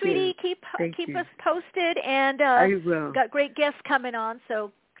 All right, sweetie. Keep us posted, and I will. Got great guests coming on,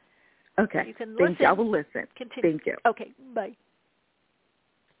 so you can listen. Thank you. I will listen. Continue. Thank you. Okay. Bye.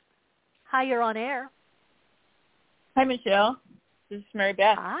 Hi, you're on air. Hi, Michelle. This is Mary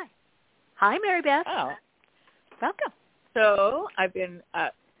Beth. Hi. Hi, Mary Beth. Oh. Welcome. So I've been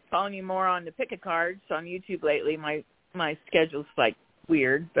following you more on the picket cards on YouTube lately. My schedule's like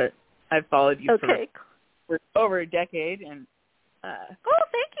weird, but I've followed you for over a decade, and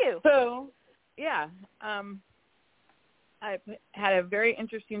thank you. So I've had a very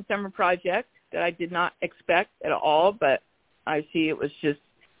interesting summer project. that I did not expect at all, but I see it was just,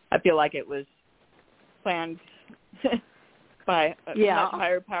 I feel like it was planned by a much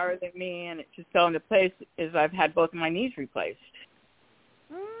higher power than me, and it just fell into place as I've had both of my knees replaced.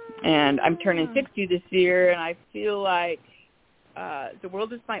 And I'm turning 60 this year, and I feel like the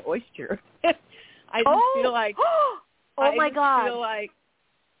world is my oyster. I just feel like my God. I feel like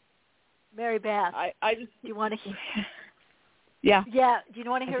Mary Beth. I just do you want to hear? Yeah. Yeah. Do you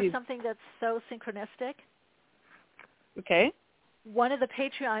want to hear something that's so synchronistic? Okay. One of the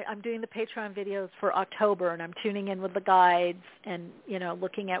Patreon, I'm doing the Patreon videos for October, and I'm tuning in with the guides and,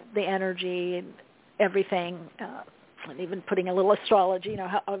 looking at the energy and everything, and even putting a little astrology,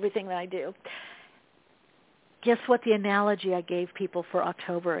 everything that I do. Guess what the analogy I gave people for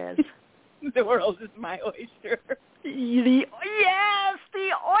October is? The world is my oyster. Yes,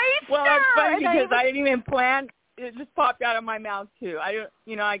 the oyster. Well, that's funny because I didn't even plan. It just popped out of my mouth too.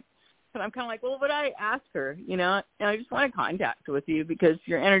 But I'm kind of like, well, would I ask her? And I just want to contact with you because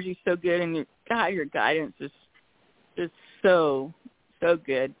your energy's so good, and your guidance is just so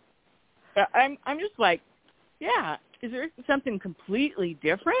good. But I'm just like, yeah. Is there something completely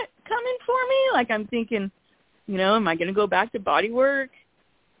different coming for me? Like I'm thinking, am I going to go back to body work,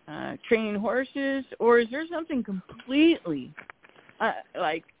 training horses, or is there something completely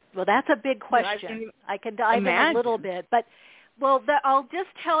Well, that's a big question. I can dive in a little bit, but I'll just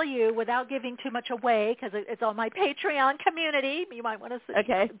tell you without giving too much away because it's on my Patreon community. You might want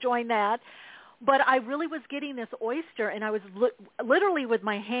to join that. But I really was getting this oyster, and I was literally with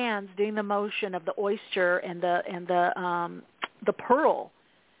my hands doing the motion of the oyster and the pearl.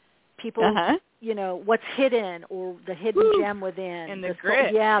 People, what's hidden or the hidden gem within, and the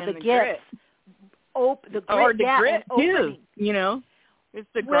grit, the gifts, the grit too. It's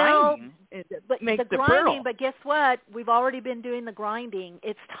the grinding. But makes the grinding. Pearl. But guess what? We've already been doing the grinding.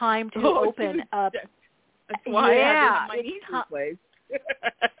 It's time to open up. That's why I had my knees replaced.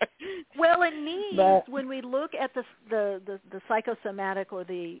 Well, in knees, when we look at the psychosomatic or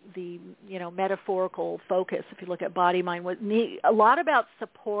the metaphorical focus, if you look at body, mind, with knee, a lot about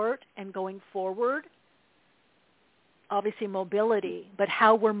support and going forward. Obviously, mobility, but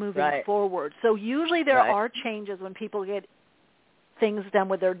how we're moving forward. So usually there are changes when people get things done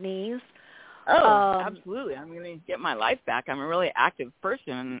with their knees. Oh, absolutely. I'm going to get my life back. I'm a really active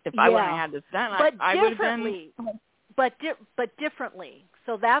person. If I wouldn't have had this done, I would have been... But differently.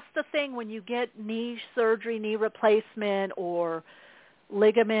 So that's the thing when you get knee surgery, knee replacement, or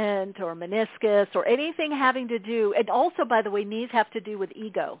ligament or meniscus or anything having to do, and also, by the way, knees have to do with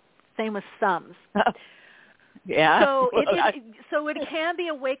ego. Same with thumbs. Yeah. So it can be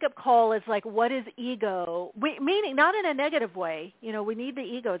a wake-up call. It's like, what is ego? Meaning, not in a negative way. We need the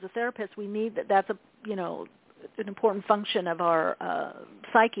ego. As a therapist, we need that's an important function of our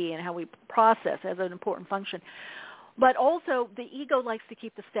psyche and how we process as an important function. But also, the ego likes to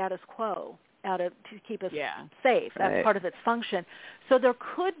keep the status quo to keep us safe. That's part of its function. So there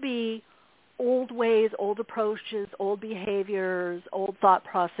could be old ways, old approaches, old behaviors, old thought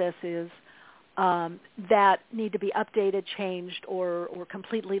processes that need to be updated, changed, or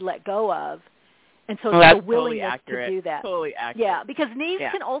completely let go of. And so there's a willingness to do that. Totally accurate. Yeah, because knees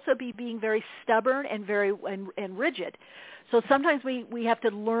can also be being very stubborn and very and rigid. So sometimes we have to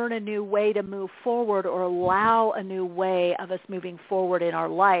learn a new way to move forward or allow a new way of us moving forward in our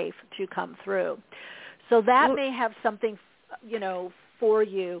life to come through. So that may have something, for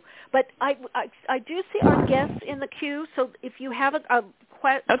you. But I do see our guests in the queue. So if you have a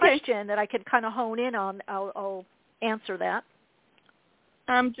question that I could kind of hone in on, I'll answer that.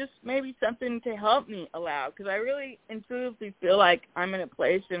 Just maybe something to help me allow, because I really intuitively feel like I'm in a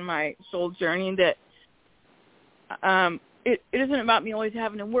place in my soul journey that it isn't about me always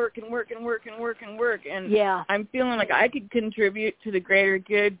having to work. And I'm feeling like I could contribute to the greater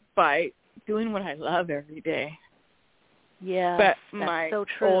good by doing what I love every day. Yeah, but that's my so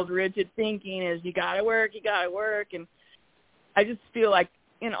true. Old rigid thinking is you gotta work, and I just feel like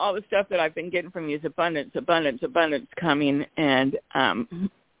in all the stuff that I've been getting from you is abundance coming, and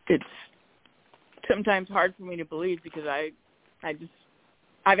it's sometimes hard for me to believe because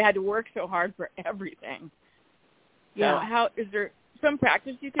I've had to work so hard for everything. Yeah. So how is there some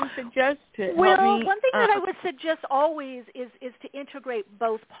practice you can suggest to help me? Well, one thing that I would suggest always is to integrate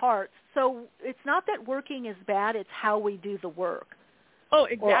both parts. So it's not that working is bad; it's how we do the work. Oh,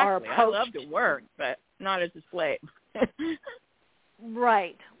 exactly. Or our approach. I love to work, but not as a slave.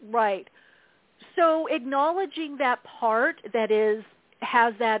 Right. So acknowledging that part that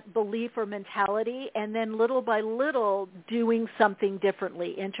has that belief or mentality, and then little by little doing something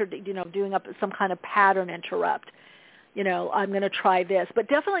differently, doing up some kind of pattern interrupt. I'm going to try this. But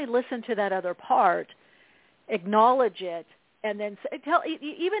definitely listen to that other part, acknowledge it, and then tell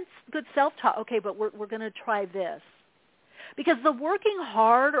even good self-talk, okay, but we're going to try this. Because the working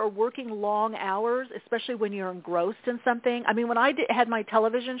hard or working long hours, especially when you're engrossed in something, I mean, when I had my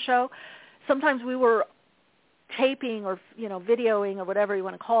television show, sometimes we were taping or, videoing or whatever you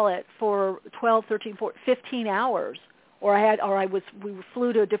want to call it for 12, 13, 14, 15 hours. We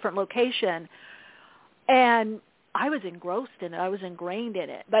flew to a different location, and I was engrossed in it. I was ingrained in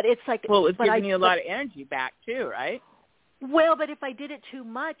it. But it's like, well, it's giving you a lot of energy back too, right? Well, but if I did it too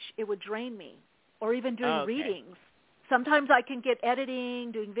much, it would drain me. Or even doing readings. Sometimes I can get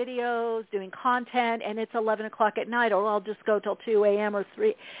editing, doing videos, doing content, and it's 11 o'clock at night, or I'll just go till 2 a.m. or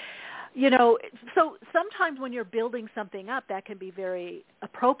 3. So sometimes when you're building something up, that can be very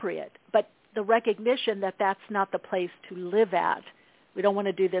appropriate. But the recognition that that's not the place to live at. We don't want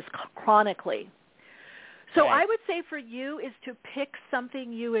to do this chronically. So I would say for you is to pick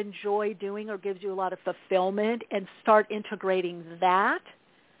something you enjoy doing or gives you a lot of fulfillment and start integrating that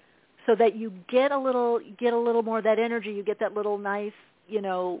so that you get a little more of that energy. You get that little nice,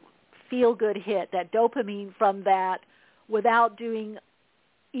 feel-good hit, that dopamine from that without doing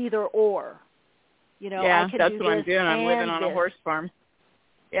either or. Yeah, I can that's do what this I'm doing. I'm living on a horse farm.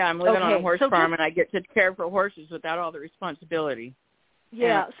 Yeah, I'm living on a horse farm, and I get to care for horses without all the responsibility.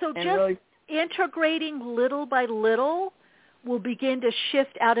 Yeah, so just really integrating little by little will begin to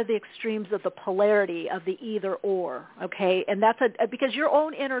shift out of the extremes of the polarity of the either or, okay? And that's because your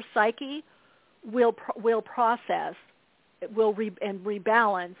own inner psyche will process, will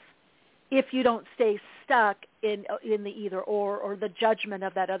rebalance if you don't stay stuck in the either or the judgment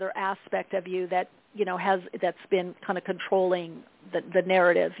of that other aspect of you that that's been kind of controlling the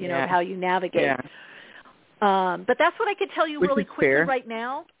narrative, of how you navigate. Yeah. But that's what I could tell you really quickly fair. right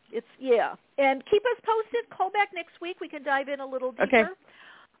now. And keep us posted. Call back next week. We can dive in a little deeper.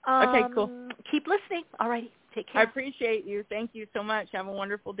 Okay, cool. Keep listening. All righty. Take care. I appreciate you. Thank you so much. Have a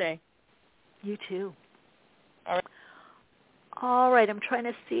wonderful day. You too. All right. All right. I'm trying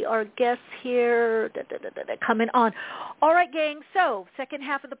to see our guests here coming on. All right, gang. So second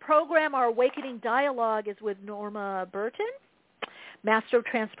half of the program, our Awakening Dialogue is with Norma Burton, Master of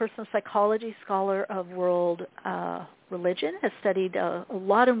Transpersonal Psychology, scholar of world religion, has studied a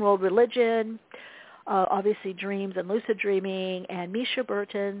lot in world religion, obviously dreams and lucid dreaming. And Nisha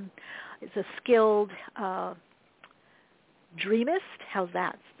Burton is a skilled dreamist. How's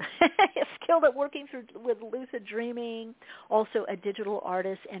that? Skilled at working with lucid dreaming, also a digital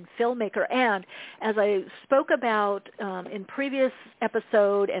artist and filmmaker. And as I spoke about in previous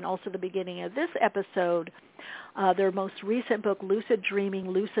episode and also the beginning of this episode, their most recent book, Lucid Dreaming,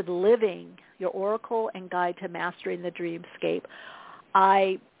 Lucid Living, Your Oracle and Guide to Mastering the Dreamscape.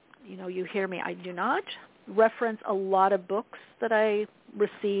 You hear me, I do not reference a lot of books that I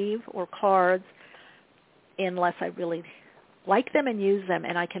receive or cards unless I really like them and use them,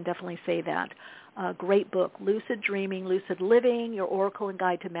 and I can definitely say that. Great book, Lucid Dreaming, Lucid Living, Your Oracle and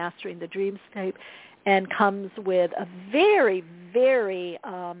Guide to Mastering the Dreamscape, and comes with a very, very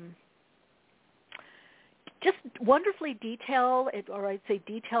just wonderfully detailed, or I'd say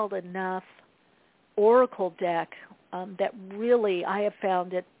detailed enough, oracle deck that really I have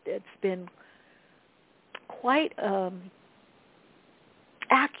found it's been quite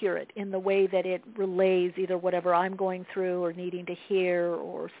accurate in the way that it relays either whatever I'm going through or needing to hear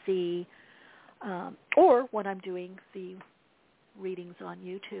or see, or when I'm doing the readings on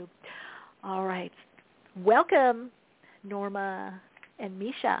YouTube. All right. Welcome, Norma and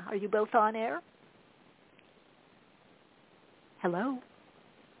Nisha. Are you both on air? Hello.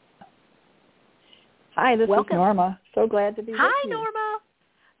 Hi, this Welcome. is Norma. So glad to be with you. Hi, Norma.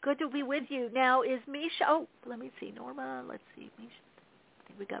 Good to be with you. Now, is Nisha... Oh, let me see. Norma, let's see. Nisha. I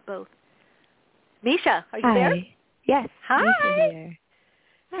think we got both. Nisha, are you there? Yes. Hi. Nisha here.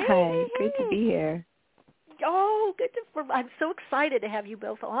 Hi. Hey. Good to be here. Oh, I'm so excited to have you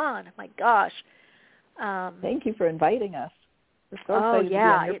both on. My gosh. Thank you for inviting us. We're so excited to be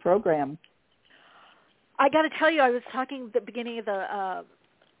on your program. I got to tell you, I was talking at the beginning of the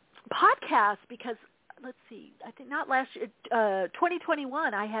podcast because, let's see, I think not last year,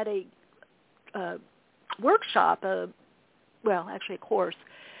 2021, I had a workshop, actually a course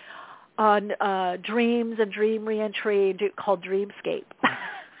on dreams and dream reentry called Dreamscape.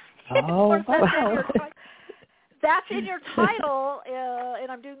 Oh, wow. That's in your title,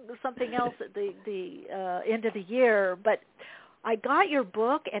 and I'm doing something else at the end of the year. But I got your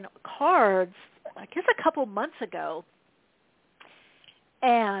book and cards, I guess a couple months ago,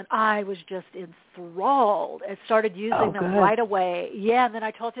 And I was just enthralled and started using them right away. Yeah, and then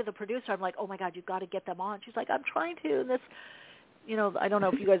I told to the producer, I'm like, oh, my God, you've got to get them on. She's like, I'm trying to. And this, I don't know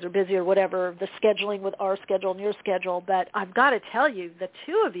if you guys are busy or whatever, the scheduling with our schedule and your schedule, but I've got to tell you, the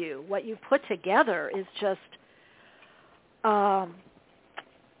two of you, what you put together is just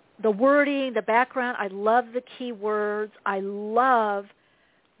the wording, the background. I love the keywords. I love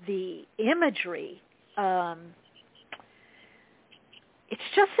the imagery. It's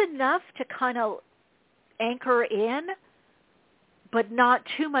just enough to kind of anchor in, but not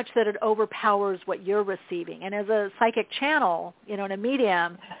too much that it overpowers what you're receiving. And as a psychic channel, and a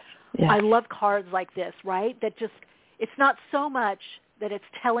medium, I love cards like this, right? That just, it's not so much that it's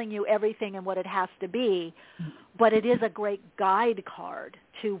telling you everything and what it has to be, but it is a great guide card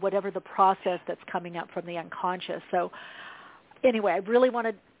to whatever the process that's coming up from the unconscious. So anyway, I really want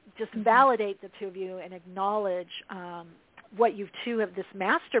to just validate the two of you and acknowledge what you two have, this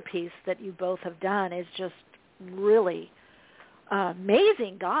masterpiece that you both have done is just really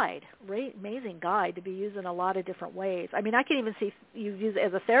amazing guide to be used in a lot of different ways. I mean, I can even see you use it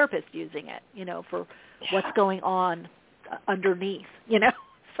as a therapist using it, for what's going on underneath,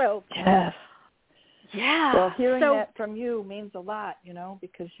 So yes. Yeah. Well, hearing that from you means a lot,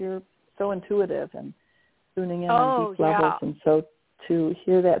 because you're so intuitive and tuning in on deep levels, and so to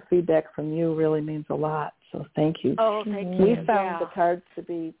hear that feedback from you really means a lot. So thank you. Oh, thank you. We found the cards to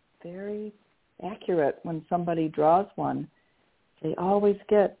be very accurate when somebody draws one. They always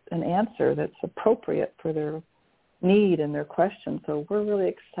get an answer that's appropriate for their need and their question. So we're really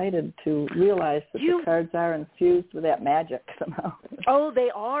excited to realize that the cards are infused with that magic somehow. Oh, they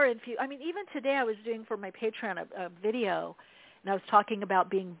are infused. I mean, even today I was doing for my Patreon a video, and I was talking about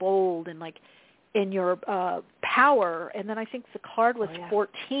being bold and in your power, and then I think the card was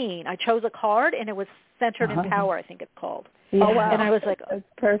 14. I chose a card, and it was centered in power, I think it's called. Yeah. Oh, wow. And I was like, that's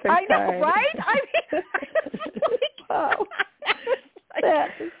perfect. I know, card. right? I mean, wow.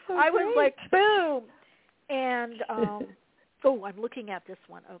 I was like, boom. And, I'm looking at this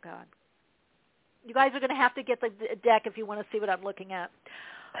one. Oh, God. You guys are going to have to get the deck if you want to see what I'm looking at.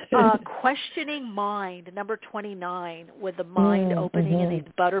 Questioning Mind, number 29, with the mind opening and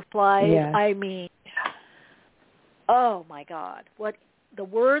these butterflies. Yes. I mean, oh, my God. What the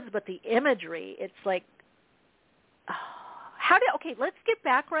words, but the imagery, it's like, okay, let's get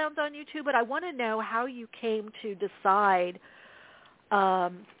background on you two, but I want to know how you came to decide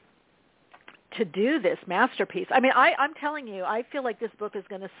to do this masterpiece. I mean, I'm telling you, I feel like this book is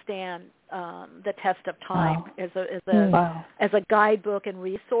going to stand the test of time as a guidebook and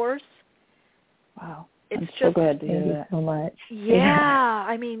resource. Wow. It's I'm just so glad to hear that. So much. Yeah,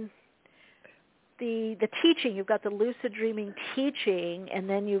 I mean, the teaching, you've got the lucid dreaming teaching, and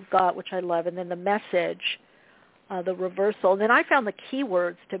then you've got, which I love, and then the message, the reversal. And then I found the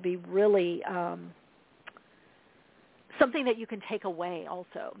keywords to be really something that you can take away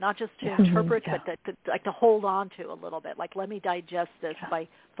also, not just to interpret, but to hold on to a little bit. Like, let me digest this by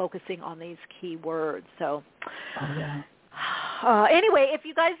focusing on these key words. So anyway, if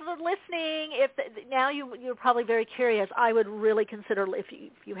you guys are listening, now you're probably very curious, I would really consider, if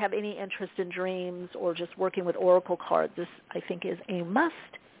you have any interest in dreams or just working with oracle cards, this I think is a must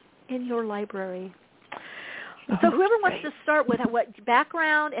in your library. So whoever wants to start with what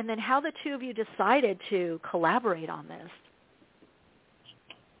background and then how the two of you decided to collaborate on this.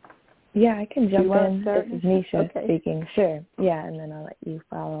 Yeah, I can jump in. This is Nisha speaking. Sure. Yeah, and then I'll let you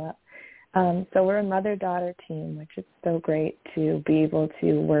follow up. So we're a mother-daughter team, which is so great to be able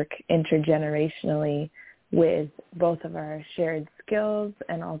to work intergenerationally with both of our shared skills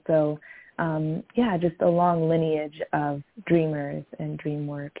and also just a long lineage of dreamers and dream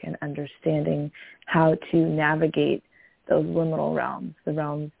work and understanding how to navigate those liminal realms, the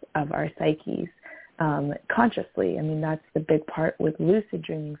realms of our psyches, consciously. I mean, that's the big part with lucid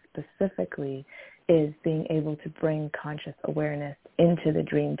dreaming specifically, is being able to bring conscious awareness into the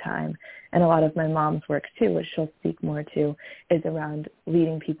dream time. And a lot of my mom's work too, which she'll speak more to, is around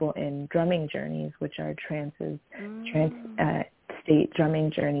leading people in drumming journeys, which are trance state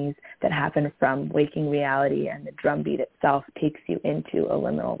drumming journeys that happen from waking reality, and the drum beat itself takes you into a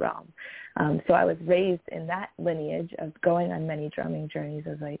liminal realm. So I was raised in that lineage of going on many drumming journeys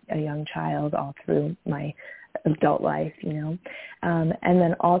as a young child all through my adult life, and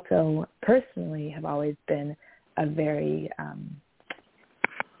then also personally have always been a very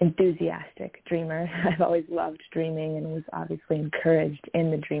enthusiastic dreamer. I've always loved dreaming and was obviously encouraged in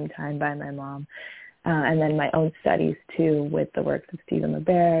the dream time by my mom. And then my own studies, too, with the works of Stephen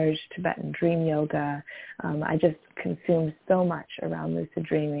LaBerge, Tibetan dream yoga. I just consumed so much around lucid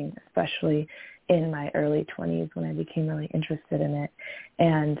dreaming, especially in my early 20s when I became really interested in it,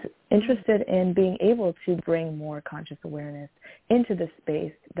 and interested in being able to bring more conscious awareness into the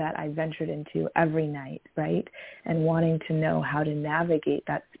space that I ventured into every night, right? And wanting to know how to navigate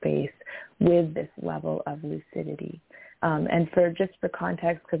that space with this level of lucidity. And for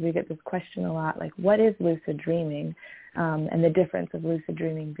context, because we get this question a lot, like what is lucid dreaming, and the difference of lucid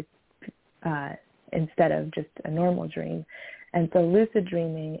dreaming instead of just a normal dream. And so lucid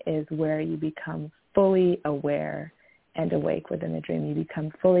dreaming is where you become fully aware and awake within the dream. You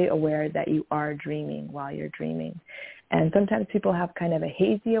become fully aware that you are dreaming while you're dreaming. And sometimes people have kind of a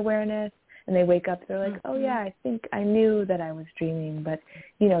hazy awareness, and they wake up, they're like, oh yeah, I think I knew that I was dreaming, but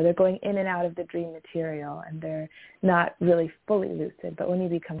they're going in and out of the dream material, and they're not really fully lucid. But when you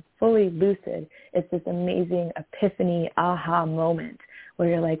become fully lucid, it's this amazing epiphany, aha moment where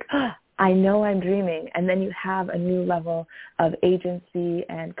you're like, I know I'm dreaming, and then you have a new level of agency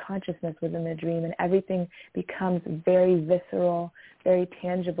and consciousness within the dream, and everything becomes very visceral, very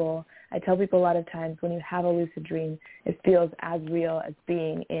tangible. I tell people a lot of times when you have a lucid dream, it feels as real as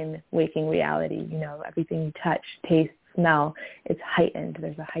being in waking reality. Everything you touch, taste, smell, it's heightened.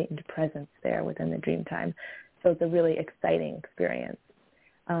 There's a heightened presence there within the dream time. So it's a really exciting experience.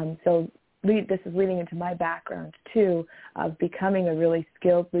 This is leading into my background, too, of becoming a really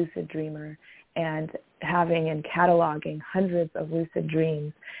skilled lucid dreamer and having and cataloging hundreds of lucid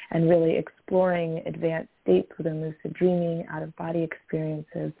dreams and really exploring advanced states within lucid dreaming, out-of-body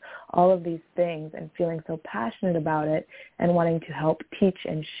experiences, all of these things, and feeling so passionate about it and wanting to help teach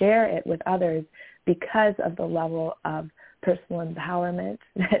and share it with others because of the level of personal empowerment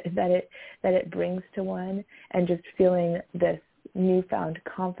that it brings to one, and just feeling this newfound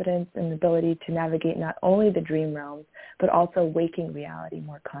confidence and ability to navigate not only the dream realms, but also waking reality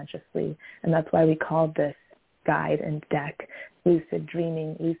more consciously. And that's why we called this guide and deck Lucid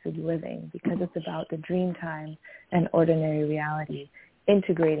Dreaming, Lucid Living, because it's about the dream time and ordinary reality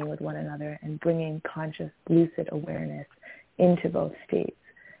integrating with one another and bringing conscious, lucid awareness into both states.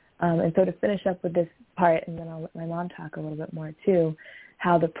 And so to finish up with this part, and then I'll let my mom talk a little bit more too,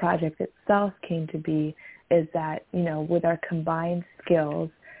 how the project itself came to be is that, with our combined skills,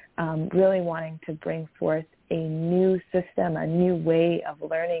 really wanting to bring forth a new system, a new way of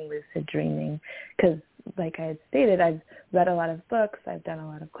learning lucid dreaming. Because like I had stated, I've read a lot of books, I've done a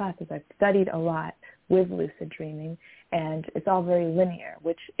lot of classes, I've studied a lot with lucid dreaming, and it's all very linear,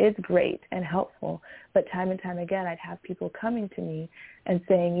 which is great and helpful. But time and time again, I'd have people coming to me and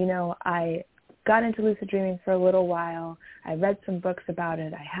saying, I got into lucid dreaming for a little while. I read some books about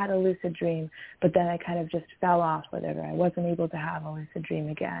it. I had a lucid dream, but then I kind of just fell off with it, or I wasn't able to have a lucid dream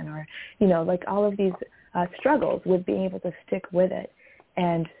again, or, like all of these struggles with being able to stick with it.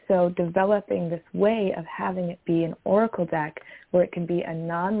 And so developing this way of having it be an oracle deck where it can be a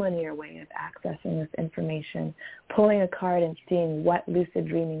nonlinear way of accessing this information, pulling a card and seeing what lucid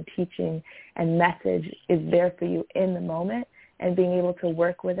dreaming teaching and message is there for you in the moment, and being able to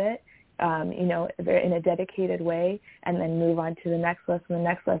work with it in a dedicated way, and then move on to the next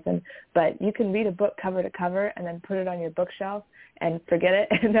lesson. But you can read a book cover to cover and then put it on your bookshelf and forget it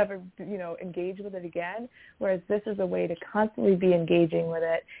and never, engage with it again. Whereas this is a way to constantly be engaging with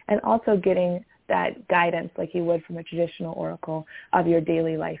it and also getting that guidance like you would from a traditional oracle of your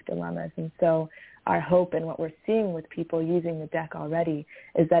daily life dilemmas. And so our hope and what we're seeing with people using the deck already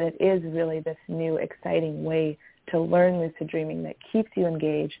is that it is really this new, exciting way to learn lucid dreaming that keeps you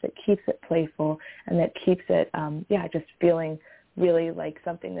engaged, that keeps it playful, and that keeps it, just feeling really like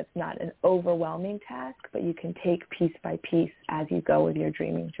something that's not an overwhelming task, but you can take piece by piece as you go with your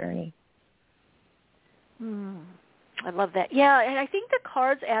dreaming journey. I love that. Yeah, and I think the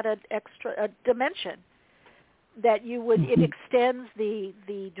cards add an extra dimension that you would, it extends the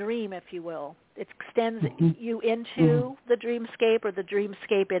dream, if you will. It extends you into the dreamscape, or the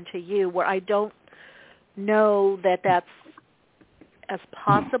dreamscape into you, where I don't know that that's as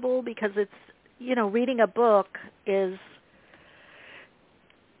possible, because it's, reading a book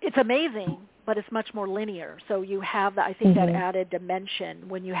it's amazing, but it's much more linear. So you have, I think, that added dimension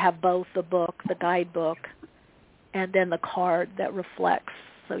when you have both the book, the guidebook, and then the card that reflects.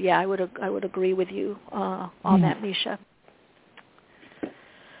 So yeah, I would agree with you on that, Nisha.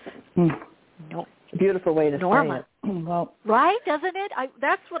 No. Beautiful way to Norma. say it. Well, right, doesn't it?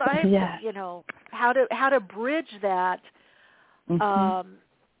 That's what I think, how to bridge that, with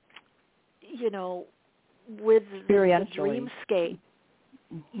the dreamscape.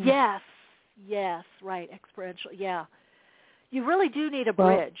 Yes, right, experiential. Yeah, you really do need a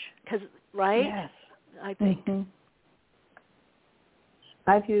bridge, because right? Yes, I think.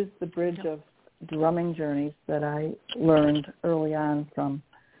 I've used the bridge of drumming journeys that I learned early on from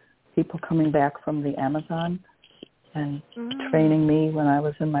people coming back from the Amazon and training me when I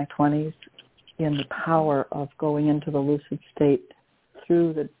was in my 20s in the power of going into the lucid state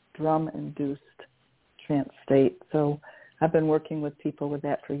through the drum-induced trance state. So I've been working with people with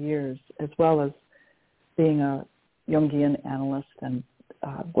that for years, as well as being a Jungian analyst and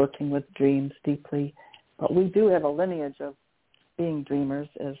working with dreams deeply. But we do have a lineage of being dreamers,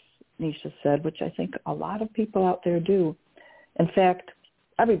 as Nisha said, which I think a lot of people out there do. In fact,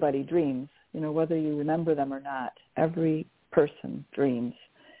 everybody dreams, whether you remember them or not. Every person dreams.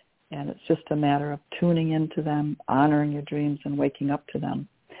 And it's just a matter of tuning into them, honoring your dreams, and waking up to them.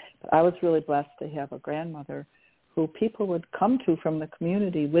 But I was really blessed to have a grandmother who people would come to from the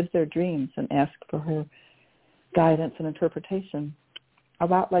community with their dreams and ask for her guidance and interpretation, a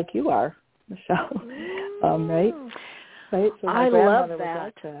lot like you are, Michelle, right? Right. So my grandmother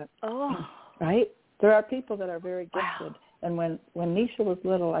was like that. Oh, right. There are people that are very gifted, and when Nisha was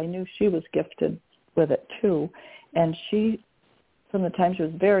little, I knew she was gifted with it too, and she, from the time she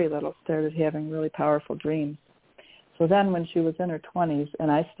was very little, started having really powerful dreams. So then when she was in her 20s,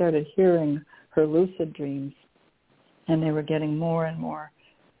 and I started hearing her lucid dreams, and they were getting more and more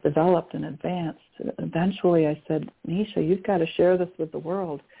developed and advanced, eventually I said, Nisha, you've got to share this with the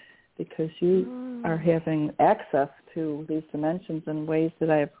world, because you are having access to these dimensions in ways that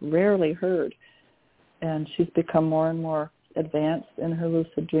I have rarely heard. And she's become more and more advanced in her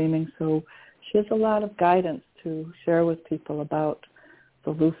lucid dreaming, so she has a lot of guidance to share with people about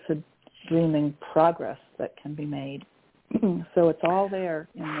the lucid dreaming progress that can be made. So it's all there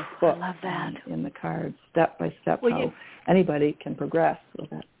in this book. I love that. In the cards, step by step, how anybody can progress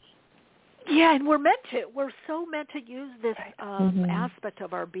with it. Yeah, and we're so meant to use this aspect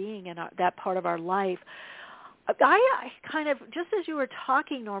of our being and that part of our life. I kind of, just as you were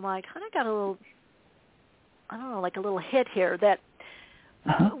talking, Norma, I kind of got a little, I don't know, like a little hit here that,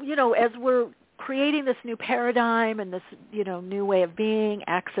 as we're creating this new paradigm and this, new way of being,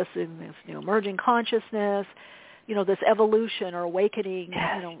 accessing this new emerging consciousness, this evolution or awakening,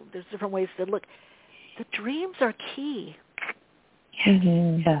 there's different ways to look. The dreams are key.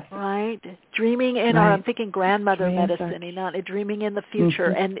 Yes. Right? Dreaming in our, I'm thinking grandmother medicine, not dreaming in the future.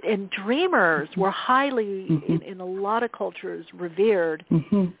 And dreamers were highly, in a lot of cultures, revered.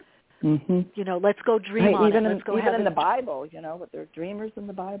 Let's go dream on even it. Let's go even in the Bible, but there are dreamers in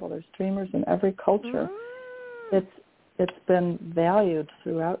the Bible. There's dreamers in every culture. It's been valued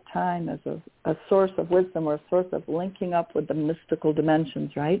throughout time as a source of wisdom or a source of linking up with the mystical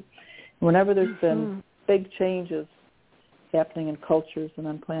dimensions, right? Whenever there's been big changes happening in cultures and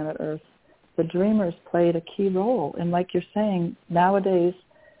on planet Earth, the dreamers played a key role. And like you're saying, nowadays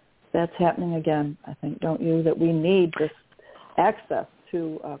that's happening again, I think, don't you? That we need this access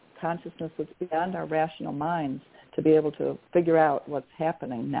to consciousness that's beyond our rational minds to be able to figure out what's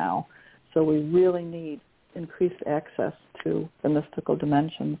happening now. So we really need increased access to the mystical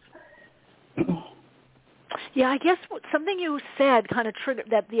dimensions. Yeah, I guess something you said kind of triggered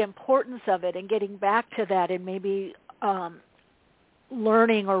that, the importance of it, and getting back to that, and maybe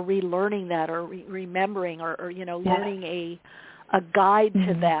learning or relearning that, or remembering, or learning a guide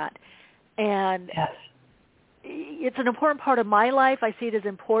to that. And it's an important part of my life. I see it as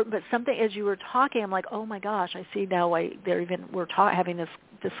important, but something, as you were talking, I'm like, oh my gosh, I see now why we're having this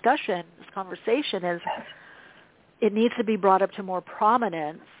discussion, this conversation, is it needs to be brought up to more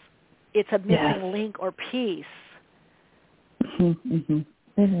prominence. It's a missing link or piece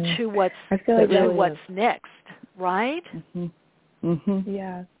to what's what's next, right?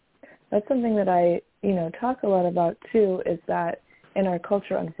 Yeah, that's something that I talk a lot about too. Is that in our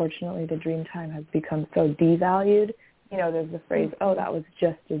culture, unfortunately, the dream time has become so devalued. There's the phrase, "Oh, that was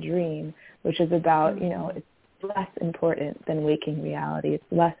just a dream," which is about it's less important than waking reality. It's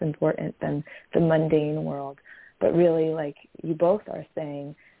less important than the mundane world. But really, like you both are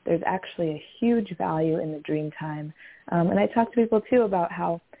saying, there's actually a huge value in the dream time. And I talk to people, too, about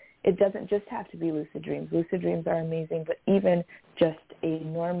how it doesn't just have to be lucid dreams. Lucid dreams are amazing, but even just a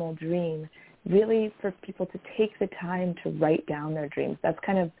normal dream, really for people to take the time to write down their dreams. That's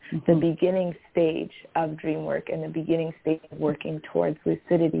kind of the beginning stage of dream work, and the beginning stage of working towards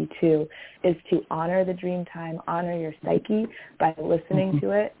lucidity, too, is to honor the dream time, honor your psyche by listening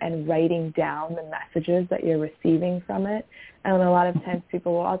to it and writing down the messages that you're receiving from it. And a lot of times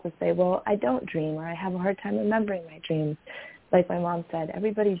people will also say, well, I don't dream, or I have a hard time remembering my dreams. Like my mom said,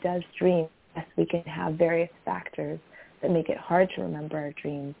 everybody does dream. Yes, we can have various factors that make it hard to remember our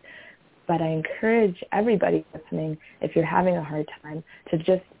dreams. But I encourage everybody listening, if you're having a hard time, to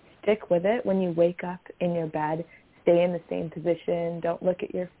just stick with it when you wake up in your bed. stay in the same position. Don't look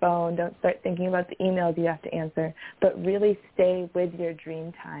at your phone. Don't start thinking about the emails you have to answer, but really stay with your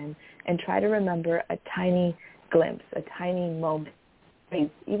dream time and try to remember a tiny glimpse, a tiny moment,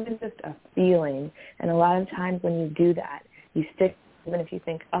 even just a feeling. And a lot of times when you do that, you stick, even if you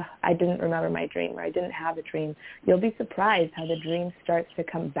think, oh, I didn't remember my dream or I didn't have a dream, you'll be surprised how the dream starts to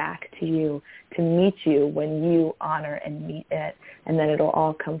come back to you, to meet you when you honor and meet it. And then it'll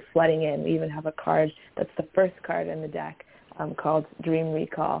all come flooding in. We even have a card that's the first card in the deck called Dream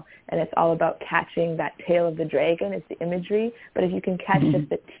Recall. And it's all about catching that tail of the dragon. It's the imagery. But if you can catch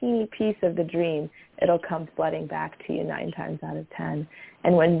just a teeny piece of the dream, it'll come flooding back to you 9 times out of 10.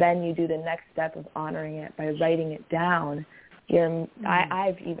 And when then you do the next step of honoring it by writing it down,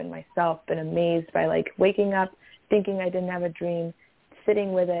 I've even myself been amazed by like waking up, thinking I didn't have a dream,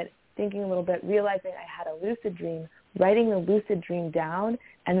 sitting with it, thinking a little bit, realizing I had a lucid dream, writing the lucid dream down,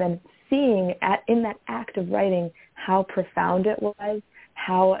 and then seeing in that act of writing how profound it was,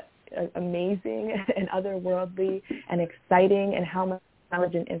 how amazing and otherworldly and exciting, and how much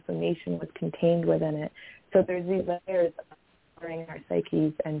knowledge and information was contained within it. So there's these layers of exploring our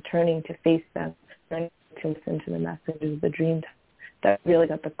psyches and turning to face them, learning to listen to the messages of the dream that really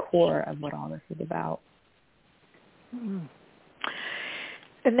got the core of what all this is about. Mm.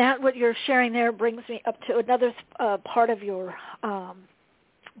 And that what you're sharing there brings me up to another part of your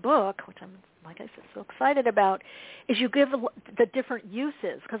book, which I'm, like I said, so excited about, is you give the different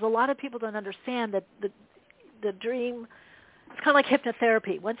uses, because a lot of people don't understand that the dream, it's kind of like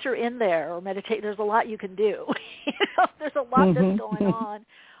hypnotherapy. Once you're in there or meditate, there's a lot you can do. There's a lot that's going on,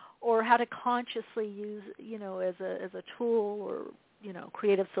 or how to consciously use, as a tool, or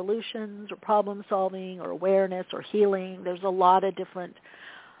creative solutions or problem solving or awareness or healing. There's a lot of different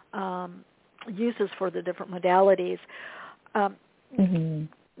uses for the different modalities.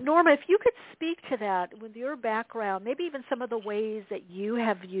 Norma, if you could speak to that with your background, maybe even some of the ways that you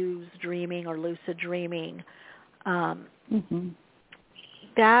have used dreaming or lucid dreaming, that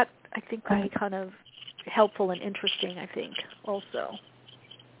I think could be kind of helpful and interesting, I think, also.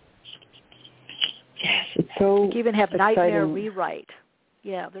 Yes, it's so you even have exciting. Nightmare Rewrite.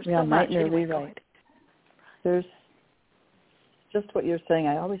 Yeah, there's so much. Nightmare Rewrite. There's just what you're saying.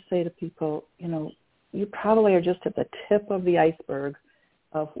 I always say to people, you probably are just at the tip of the iceberg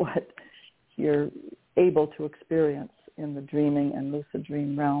of what you're able to experience in the dreaming and lucid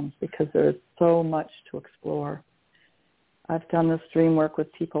dream realms, because there's so much to explore. I've done this dream work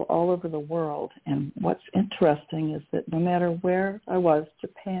with people all over the world, and what's interesting is that no matter where I was,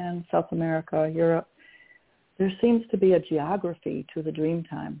 Japan, South America, Europe, there seems to be a geography to the dream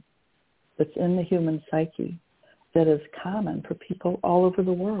time that's in the human psyche that is common for people all over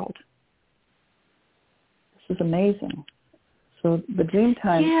the world. This is amazing. So the dream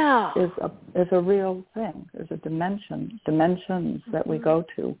time is a real thing. There's a dimensions that we go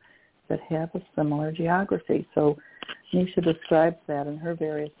to that have a similar geography. So Nisha describes that in her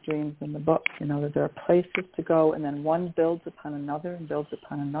various dreams in the book, that there are places to go, and then one builds upon another and builds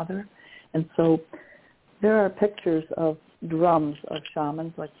upon another. And so there are pictures of drums of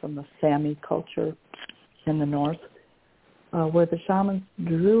shamans, like from the Sami culture in the north, where the shamans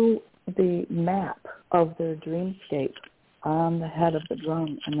drew the map of their dreamscape on the head of the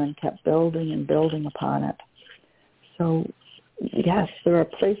drum and then kept building and building upon it. So, yes, there are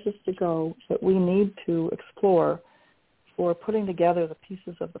places to go that we need to explore for putting together the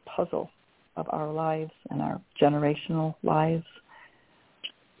pieces of the puzzle of our lives and our generational lives.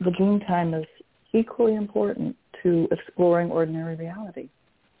 The dream time is equally important to exploring ordinary reality,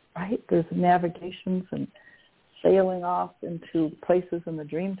 right? There's navigations and sailing off into places in the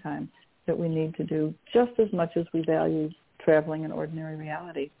dream time that we need to do just as much as we value traveling in ordinary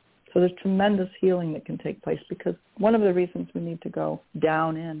reality. So there's tremendous healing that can take place, because one of the reasons we need to go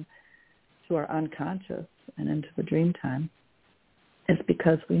down in to our unconscious and into the dream time is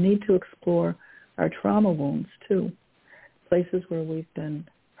because we need to explore our trauma wounds too, places where we've been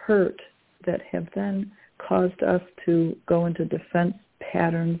hurt that have then caused us to go into defense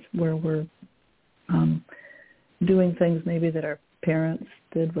patterns where we're doing things maybe that our parents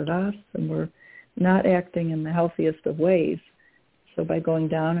did with us, and we're not acting in the healthiest of ways. So by going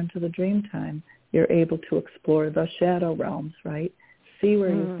down into the dream time, you're able to explore the shadow realms, right? See where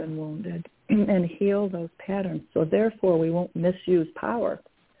you've been wounded and heal those patterns. So therefore, we won't misuse power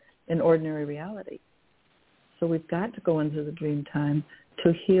in ordinary reality. So we've got to go into the dream time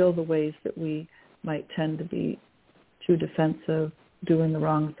to heal the ways that we might tend to be too defensive, doing the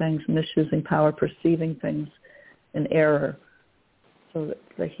wrong things, misusing power, perceiving things in error. So that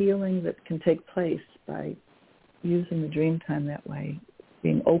the healing that can take place by using the dream time that way,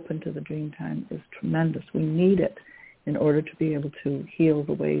 being open to the dream time, is tremendous. We need it in order to be able to heal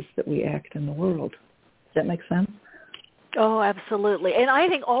the ways that we act in the world. Does that make sense? Oh, absolutely. And I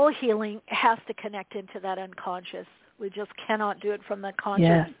think all healing has to connect into that unconscious. We just cannot do it from the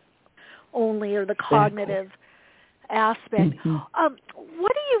conscious only or the cognitive aspect. Mm-hmm.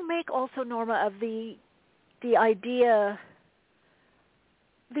 What do you make also, Norma, of the idea,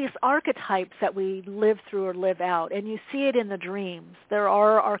 these archetypes that we live through or live out, and you see it in the dreams. There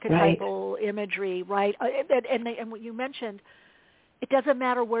are archetypal imagery, right? And what you mentioned, it doesn't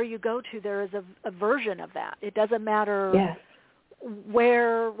matter where you go to, there is a version of that. It doesn't matter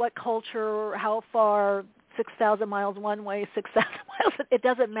where, what culture, how far, 6,000 miles one way, 6,000 miles, it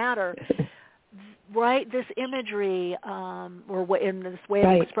doesn't matter. Right? This imagery, or in this way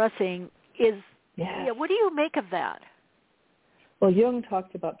of expressing is, what do you make of that? Well, Jung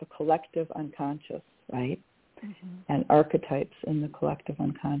talked about the collective unconscious, right? Mm-hmm. And archetypes in the collective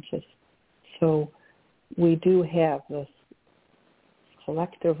unconscious. So we do have this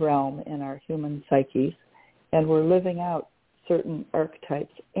collective realm in our human psyches, and we're living out certain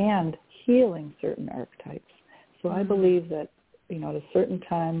archetypes and healing certain archetypes. So I believe that, at a certain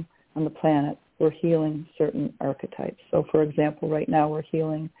time on the planet, we're healing certain archetypes. So, for example, right now we're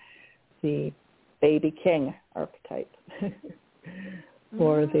healing the baby king archetype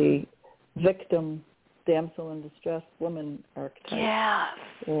or the victim, damsel in distress woman archetype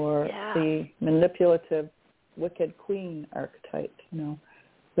or the manipulative, wicked queen archetype.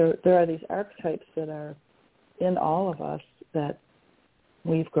 There are these archetypes that are in all of us that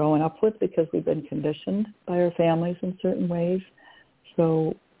we've grown up with because we've been conditioned by our families in certain ways.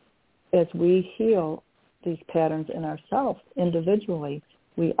 So as we heal these patterns in ourselves individually,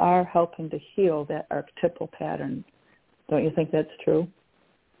 we are helping to heal that archetypal pattern. Don't you think that's true?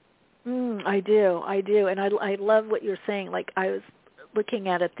 I do. And I love what you're saying. Like, I was looking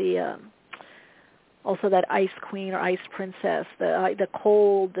at it, also that ice queen or ice princess, the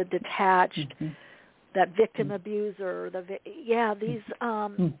cold, the detached, that victim abuser, these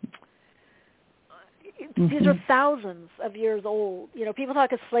these are thousands of years old. People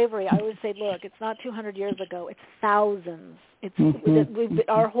talk of slavery. I always say, look, it's not 200 years ago. It's thousands. It's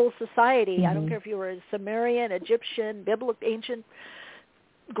our whole society. I don't care if you were Sumerian, Egyptian, ancient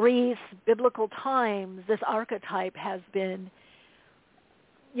Greece, biblical times. This archetype has been,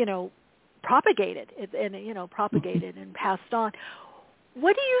 propagated and passed on.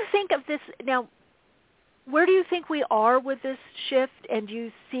 What do you think of this now? Where do you think we are with this shift? And do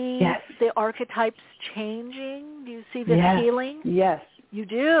you see the archetypes changing? Do you see this healing? Yes, you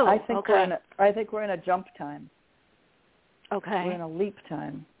do. I think we're in a jump time. Okay, we're in a leap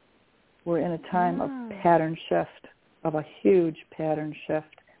time. We're in a time of pattern shift, of a huge pattern shift,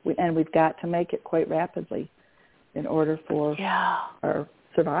 and we've got to make it quite rapidly in order for our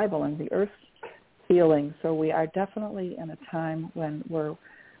survival and the Earth's healing. So we are definitely in a time when we're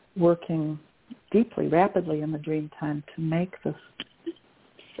working deeply, rapidly in the dream time to make this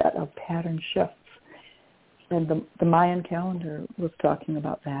set of pattern shifts. And the Mayan calendar was talking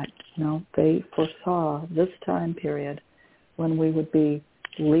about that. They foresaw this time period when we would be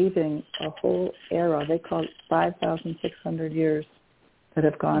leaving a whole era. They call it 5,600 years that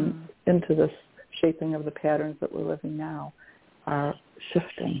have gone into this shaping of the patterns that we're living now are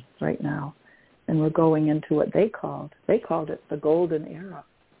shifting right now. And we're going into what they called it the golden era.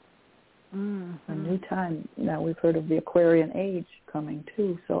 A new time. Now we've heard of the Aquarian age coming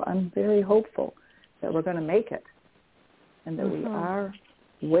too, so I'm very hopeful that we're going to make it and that we are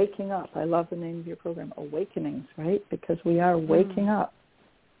waking up. I love the name of your program, Awakenings, right? Because we are waking up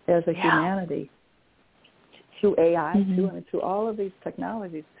as a humanity through AI, through all of these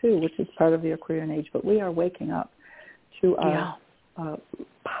technologies too, which is part of the Aquarian age, but we are waking up to our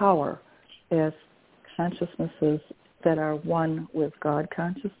power as consciousnesses that are one with God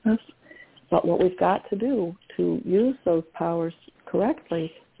consciousness. But what we've got to do to use those powers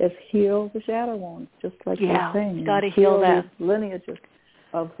correctly is heal the shadow wounds, just like you're saying. Got to heal that. These lineages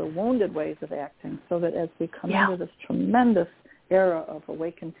of the wounded ways of acting, so that as we come into this tremendous era of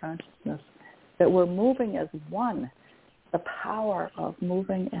awakened consciousness, that we're moving as one. The power of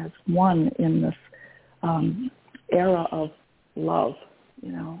moving as one in this era of love,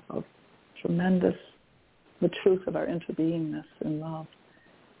 of tremendous, the truth of our interbeingness in love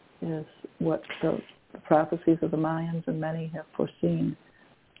is what the prophecies of the Mayans and many have foreseen.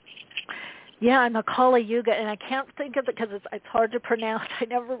 Yeah, and the Kali Yuga, and I can't think of it because it's hard to pronounce.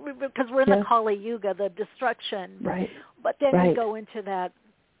 Because we're in the Kali Yuga, the destruction. Right. But then we go into that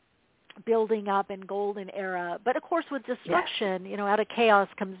building up and golden era. But of course, with destruction, out of chaos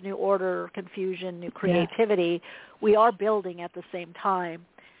comes new order, confusion, new creativity. We are building at the same time.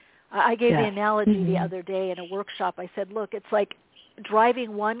 I gave the analogy the other day in a workshop. I said, look, it's like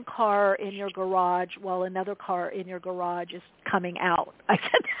driving one car in your garage while another car in your garage is coming out. I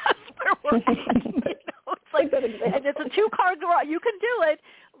said, that's where we're at. You know, it's like, and it's a 2-car garage. You can do it,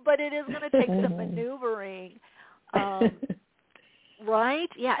 but it is going to take some maneuvering. Right?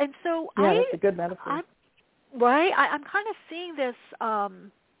 Yeah. And so that's a good metaphor. I'm kind of seeing this,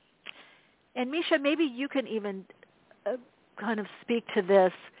 and Misha, maybe you can even kind of speak to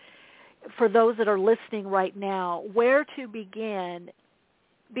this for those that are listening right now, where to begin,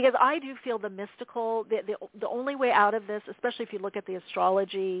 because I do feel the mystical, the only way out of this, especially if you look at the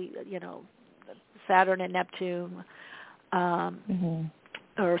astrology, you know, Saturn and Neptune,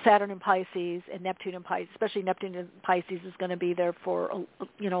 or Saturn in Pisces and Neptune in Pisces, especially Neptune in Pisces is going to be there for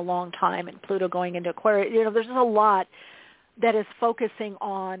a long time, and Pluto going into Aquarius. You know, there's just a lot that is focusing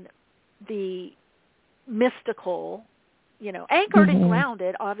on the mystical, you know, anchored and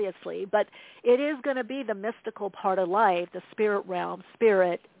grounded, obviously, but it is going to be the mystical part of life, the spirit realm,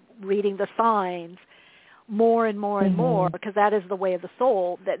 spirit, reading the signs, more and more and more, because that is the way of the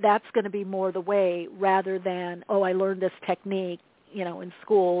soul. That's going to be more the way, rather than, oh, I learned this technique, you know, in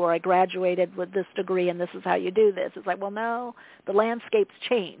school, or I graduated with this degree and this is how you do this. It's like, well, no, the landscape's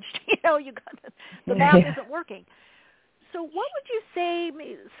changed. You know, the math isn't working. So what would you say,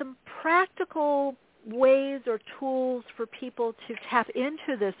 some practical ways or tools for people to tap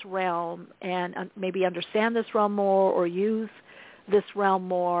into this realm and maybe understand this realm more, or use this realm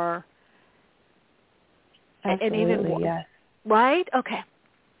more? Absolutely, and even, yes. Right? Okay.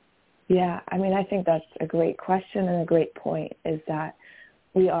 Yeah, I mean, I think that's a great question and a great point, is that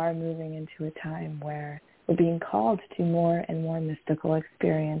we are moving into a time where we're being called to more and more mystical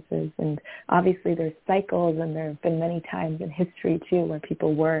experiences. And obviously there's cycles, and there have been many times in history, too, where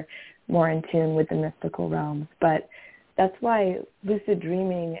people were more in tune with the mystical realms. But that's why lucid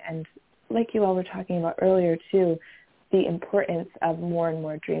dreaming, and like you all were talking about earlier, too, the importance of more and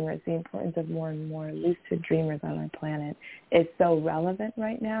more dreamers, the importance of more and more lucid dreamers on our planet is so relevant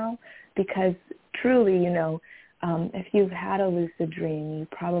right now, because truly, you know, if you've had a lucid dream, you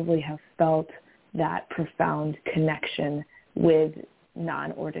probably have felt that profound connection with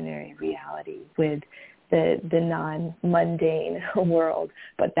non-ordinary reality, with the non-mundane world,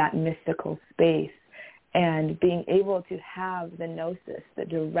 but that mystical space. And being able to have the gnosis, the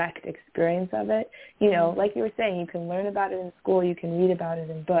direct experience of it, you know, like you were saying, you can learn about it in school, you can read about it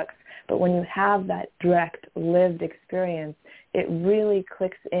in books, but when you have that direct lived experience, it really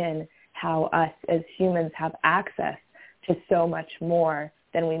clicks in how us as humans have access to so much more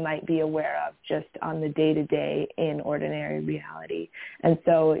than we might be aware of just on the day-to-day in ordinary reality. And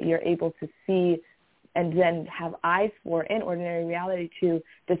so you're able to see and then have eyes for, in ordinary reality, to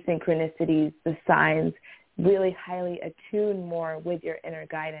the synchronicities, the signs, really highly attune more with your inner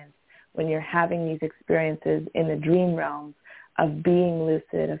guidance when you're having these experiences in the dream realms of being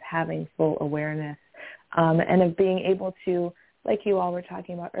lucid, of having full awareness, and of being able to, like you all were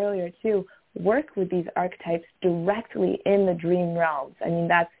talking about earlier too, work with these archetypes directly in the dream realms. I mean,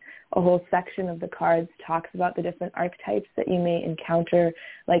 that's a whole section of the cards talks about the different archetypes that you may encounter,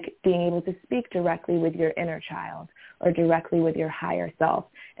 like being able to speak directly with your inner child or directly with your higher self.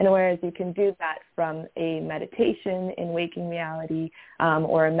 And whereas you can do that from a meditation in waking reality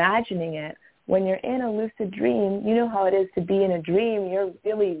or imagining it, when you're in a lucid dream, you know how it is to be in a dream. You're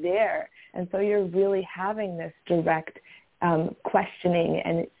really there. And so you're really having this direct questioning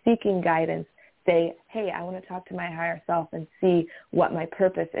and seeking guidance. Say, hey, I want to talk to my higher self and see what my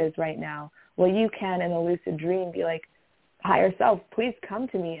purpose is right now. Well, you can, in a lucid dream, be like, higher self, please come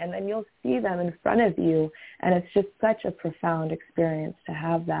to me. And then you'll see them in front of you. And it's just such a profound experience to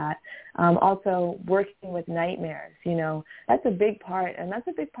have that. Also, working with nightmares, you know, that's a big part. And that's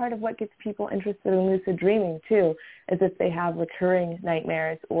a big part of what gets people interested in lucid dreaming, too, is if they have recurring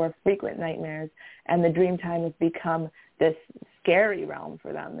nightmares or frequent nightmares. And the dream time has become this scary realm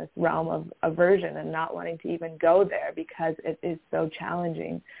for them, this realm of aversion and not wanting to even go there because it is so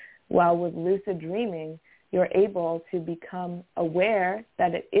challenging. While with lucid dreaming, you're able to become aware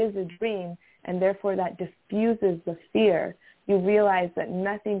that it is a dream, and therefore that diffuses the fear. You realize that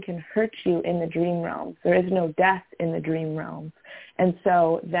nothing can hurt you in the dream realms. There is no death in the dream realms. And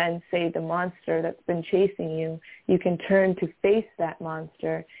so then, say the monster that's been chasing you, you can turn to face that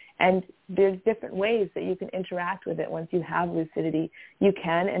monster. And there's different ways that you can interact with it once you have lucidity. You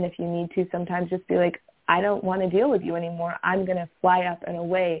can, and if you need to, sometimes just be like, I don't want to deal with you anymore. I'm going to fly up and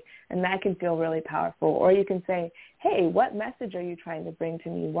away. And that can feel really powerful. Or you can say, hey, what message are you trying to bring to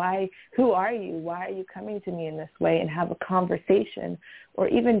me? Who are you? Why are you coming to me in this way? And have a conversation. Or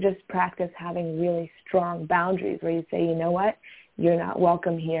even just practice having really strong boundaries where you say, you know what? you're not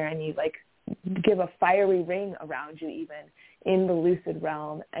welcome here, and you like give a fiery ring around you even in the lucid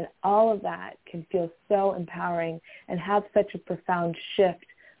realm. And all of that can feel so empowering and have such a profound shift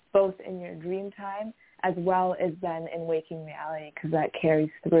both in your dream time as well as then in waking reality, because that carries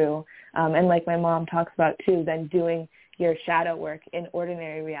through. And like my mom talks about too, then doing your shadow work in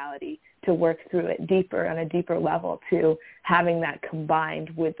ordinary reality to work through it deeper on a deeper level, to having that combined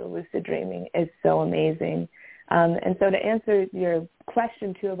with the lucid dreaming is so amazing. And so to answer your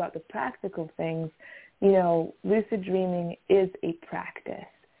question too about the practical things, you know, lucid dreaming is a practice.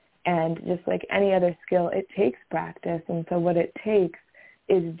 And just like any other skill, it takes practice. And so what it takes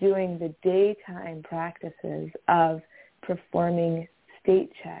is doing the daytime practices of performing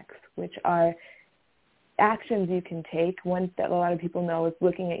state checks, which are actions you can take. One that a lot of people know is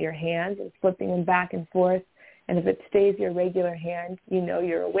looking at your hands and flipping them back and forth. And if it stays your regular hand, you know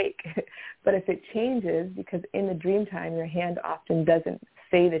you're awake. But if it changes, because in the dream time your hand often doesn't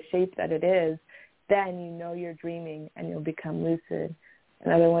stay the shape that it is, then you know you're dreaming and you'll become lucid.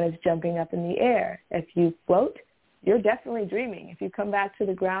 Another one is jumping up in the air. If you float, you're definitely dreaming. If you come back to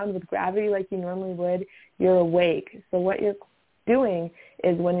the ground with gravity like you normally would, you're awake. So what you're doing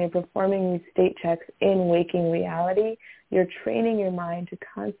is when you're performing these state checks in waking reality, you're training your mind to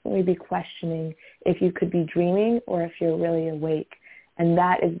constantly be questioning if you could be dreaming or if you're really awake. And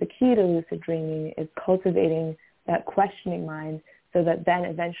that is the key to lucid dreaming, is cultivating that questioning mind so that then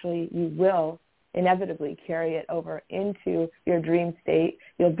eventually you will inevitably carry it over into your dream state.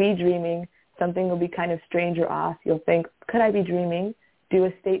 You'll be dreaming. Something will be kind of strange or off. You'll think, could I be dreaming? Do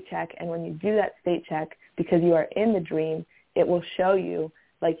a state check. And when you do that state check, because you are in the dream, it will show you,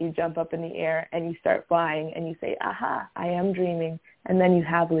 like you jump up in the air and you start flying and you say, aha, I am dreaming. And then you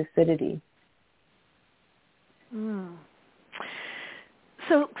have lucidity.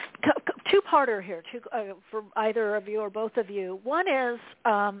 So two-parter here, for either of you or both of you. One is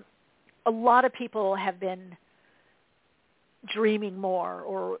a lot of people have been dreaming more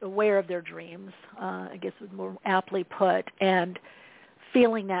or aware of their dreams, I guess was more aptly put, and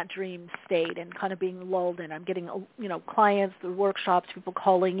feeling that dream state and kind of being lulled in. I'm getting, clients, the workshops, people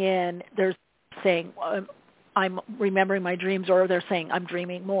calling in, they're saying, I'm remembering my dreams, or they're saying, I'm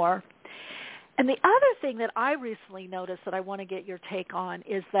dreaming more. And the other thing that I recently noticed that I want to get your take on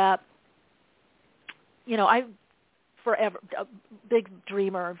is that, I forever a big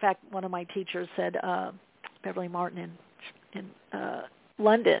dreamer. In fact, one of my teachers said, Beverly Martin in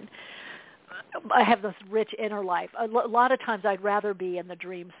London, I have this rich inner life. A lot of times I'd rather be in the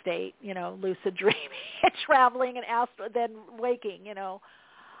dream state, lucid dreaming and traveling and astral than waking,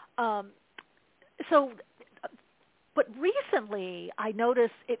 But recently I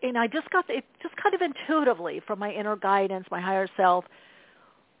noticed, and I just got it just kind of intuitively from my inner guidance, my higher self,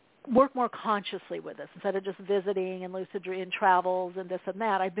 work more consciously with this instead of just visiting and lucid dream travels and this and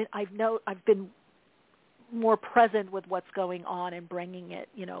that. I've been more present with what's going on and bringing it,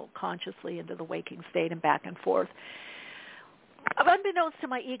 consciously into the waking state and back and forth. Unbeknownst to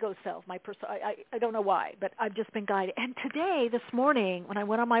my ego self, I don't know why, but I've just been guided. And today, this morning, when I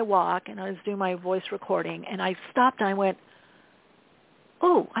went on my walk and I was doing my voice recording, and I stopped and I went,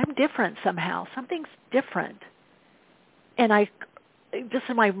 oh, I'm different somehow. Something's different. And just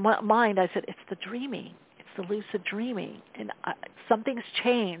in my mind, I said, it's the dreaming. It's the lucid dreaming. And something's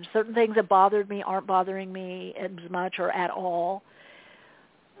changed. Certain things that bothered me aren't bothering me as much or at all.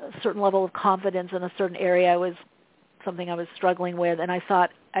 A certain level of confidence in a certain area was something I was struggling with. And I thought,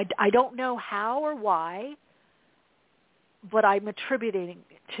 I don't know how or why, but I'm attributing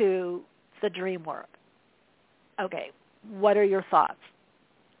to the dream work. Okay, what are your thoughts?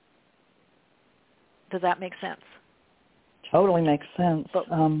 Does that make sense? Totally makes sense.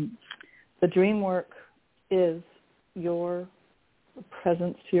 The dream work is your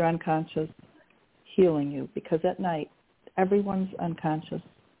presence to your unconscious healing you, because at night everyone's unconscious,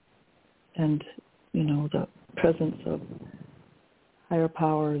 and the presence of higher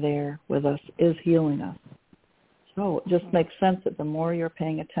power there with us is healing us. So it just makes sense that the more you're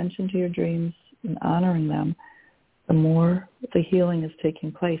paying attention to your dreams and honoring them, the more the healing is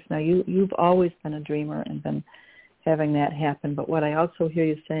taking place. Now you've always been a dreamer and been having that happen, but what I also hear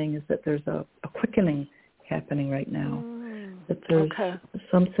you saying is that there's a quickening happening right now, that there's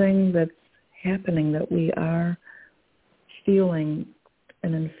something that's happening, that we are feeling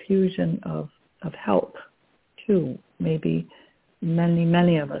an infusion of help too. Maybe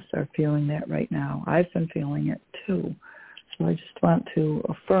many of us are feeling that right now. I've been feeling it too. So I just want to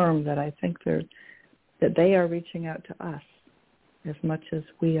affirm that I think that they are reaching out to us as much as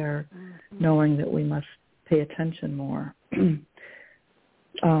we are knowing that we must pay attention more.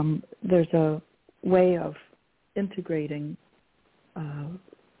 There's a way of integrating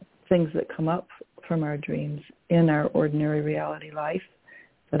things that come up from our dreams in our ordinary reality life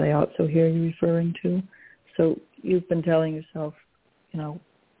that I also hear you referring to. So you've been telling yourself,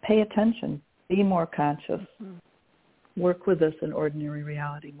 pay attention, be more conscious, work with us in ordinary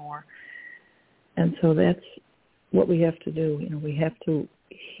reality more. And so that's what we have to do. We have to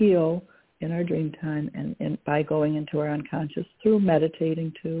heal in our dream time and by going into our unconscious through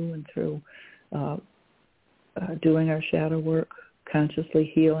meditating too and through doing our shadow work,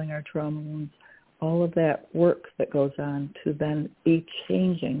 consciously healing our trauma wounds, all of that work that goes on to then be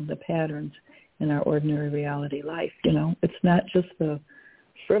changing the patterns in our ordinary reality life. It's not just the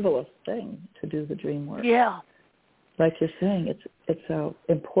frivolous thing to do the dream work. Yeah. Like you're saying, it's an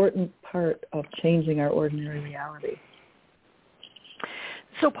important part of changing our ordinary reality.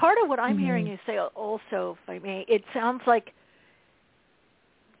 So part of what I'm hearing you say also, if I may, it sounds like,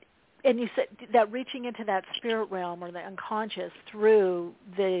 and you said that reaching into that spirit realm or the unconscious through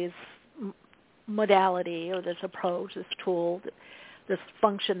this modality or this approach, this tool, this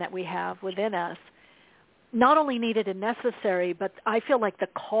function that we have within us, not only needed and necessary, but I feel like the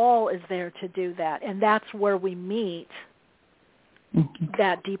call is there to do that. And that's where we meet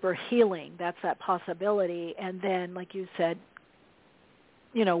that deeper healing. That's that possibility. And then, like you said,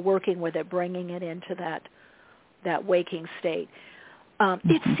 working with it, bringing it into that waking state.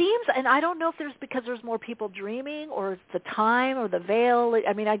 It seems, and I don't know if because there's more people dreaming or it's the time or the veil.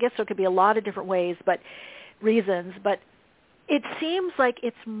 I mean, I guess there could be a lot of different reasons, but it seems like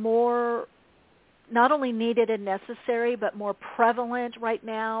it's more not only needed and necessary, but more prevalent right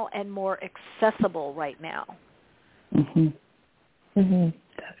now and more accessible right now.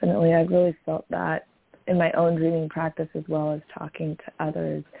 Definitely. I've really felt that in my own dreaming practice as well as talking to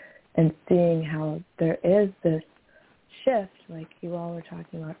others and seeing how there is this shift, like you all were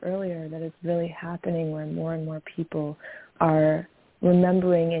talking about earlier, that is really happening where more and more people are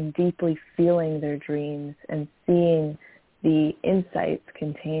remembering and deeply feeling their dreams and seeing the insights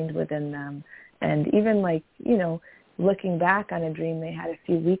contained within them. And even looking back on a dream they had a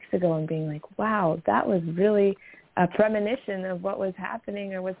few weeks ago and being like, wow, that was really a premonition of what was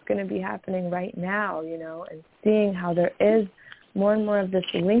happening or what's going to be happening right now, and seeing how there is more and more of this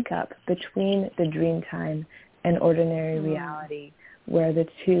link up between the dream time and ordinary reality, where the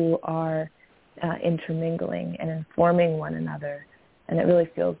two are intermingling and informing one another. And it really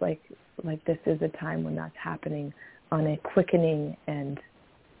feels like this is a time when that's happening on a quickening and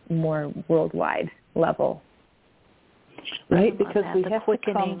more worldwide level. Right, because we have to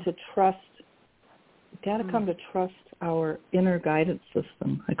come to trust. Got to come to trust our inner guidance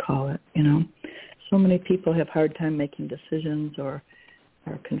system, I call it. So many people have a hard time making decisions or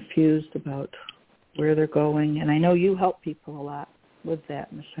are confused about where they're going. And I know you help people a lot with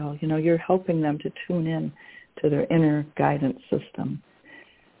that, Michelle. You're helping them to tune in to their inner guidance system.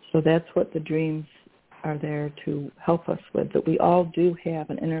 So that's what the dreams are there to help us with, that we all do have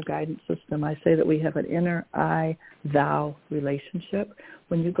an inner guidance system. I say that we have an inner I-thou relationship.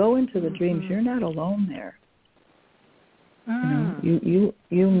 When you go into the dreams, you're not alone there. You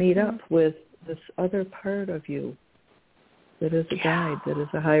meet up with this other part of you that is a guide, that is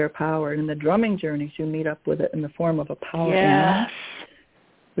a higher power. And in the drumming journeys, you meet up with it in the form of a power animal,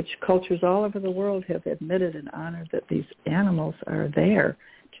 which cultures all over the world have admitted and honored that these animals are there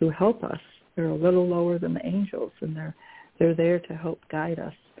to help us. They're a little lower than the angels, and they're there to help guide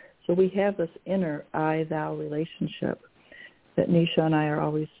us. So we have this inner I-thou relationship that Nisha and I are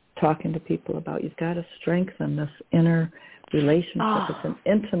always talking to people about. You've got to strengthen this inner relationship. It's an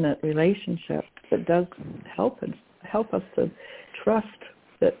intimate relationship that does help us to trust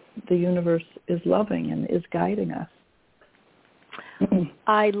that the universe is loving and is guiding us.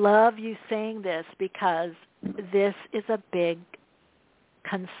 I love you saying this because this is a big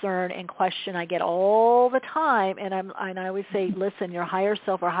concern and question I get all the time, and I always say, listen, your higher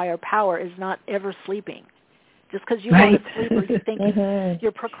self or higher power is not ever sleeping. Just because you want to sleep or you think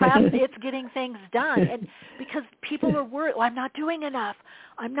you're procrastinating, it's getting things done. And because people are worried, I'm not doing enough.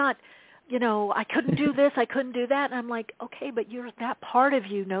 I'm not, I couldn't do this, I couldn't do that. And I'm like, okay, but that part of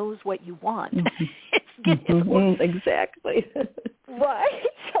you knows what you want. Exactly. Right.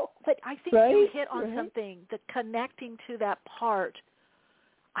 So, but I think you hit on something, the connecting to that part.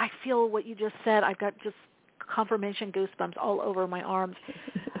 I feel what you just said. I've got just confirmation goosebumps all over my arms.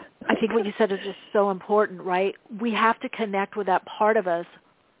 I think what you said is just so important, right? We have to connect with that part of us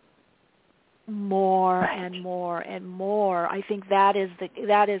more and more and more. I think that is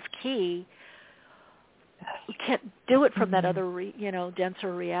key. We can't do it from that other,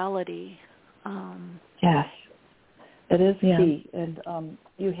 denser reality. Yes, it is key. And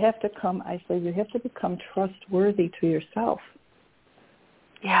you have to become trustworthy to yourself.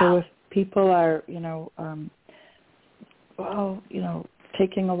 So if people are,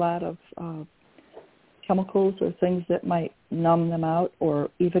 taking a lot of chemicals or things that might numb them out or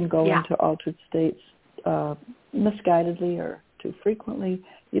even go into altered states misguidedly or too frequently,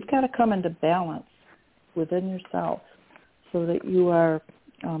 you've got to come into balance within yourself so that you are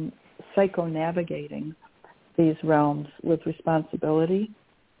psycho-navigating these realms with responsibility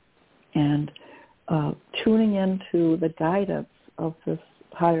and tuning into the guidance of this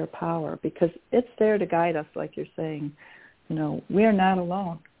higher power, because it's there to guide us, like you're saying. We are not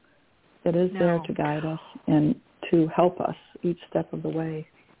alone. It is there to guide us and to help us each step of the way.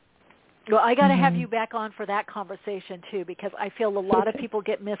 Well, I got to have you back on for that conversation, too, because I feel a lot of people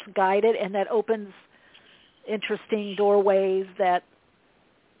get misguided, and that opens interesting doorways that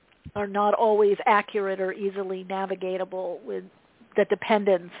are not always accurate or easily navigatable with the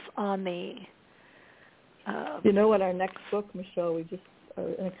dependence on the... in our next book, Michelle, we just are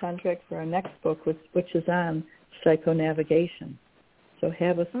in a contract for our next book, which is on psycho-navigation. So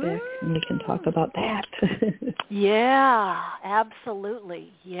have us back and we can talk about that. Yeah,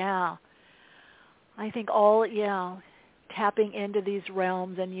 absolutely. Yeah. I think tapping into these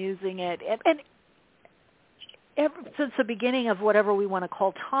realms and using it. And ever since the beginning of whatever we want to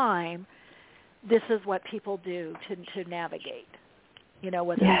call time, this is what people do to navigate.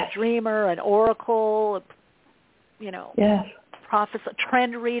 Whether it's a dreamer, an oracle, prophet, a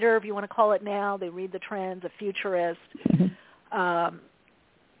trend reader, if you want to call it now. They read the trends, a futurist.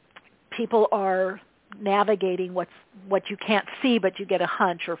 People are navigating what you can't see, but you get a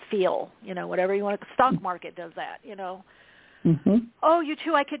hunch or feel. Whatever you want. The stock market does that. Oh, you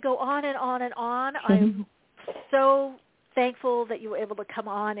too. I could go on and on and on. I'm so thankful that you were able to come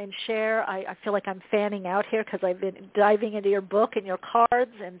on and share. I feel like I'm fanning out here because I've been diving into your book and your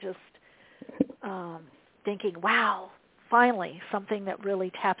cards and just thinking, wow, finally something that really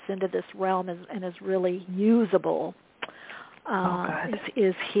taps into this realm and is really usable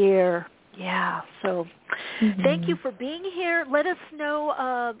is here. Yeah, so thank you for being here. Let us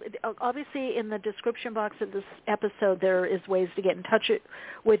know, obviously in the description box of this episode there is ways to get in touch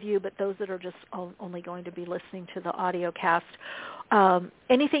with you, but those that are just only going to be listening to the audio cast,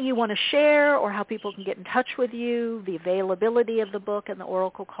 anything you want to share or how people can get in touch with you, the availability of the book and the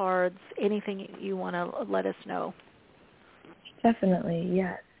oracle cards, anything you want to let us know. Definitely,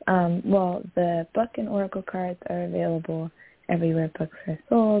 yes. Well, the book and oracle cards are available everywhere books are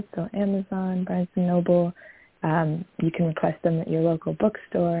sold, so Amazon, Barnes & Noble. You can request them at your local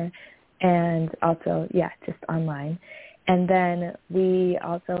bookstore and also, just online. And then we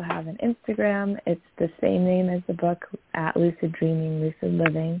also have an Instagram. It's the same name as the book, at Lucid Dreaming, Lucid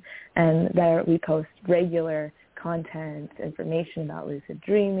Living, and there we post regular content, information about lucid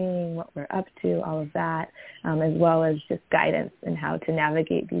dreaming, what we're up to, all of that, as well as just guidance in how to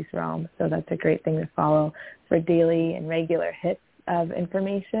navigate these realms. So that's a great thing to follow for daily and regular hits of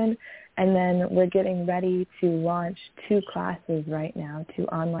information. And then we're getting ready to launch 2 classes right now, 2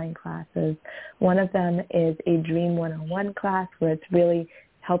 online classes. One of them is a Dream 101 class where it's really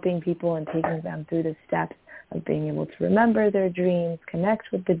helping people and taking them through the steps of being able to remember their dreams,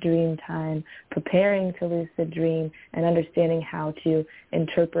 connect with the dream time, preparing to lucid dream, and understanding how to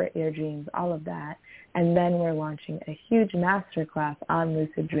interpret your dreams, all of that. And then we're launching a huge masterclass on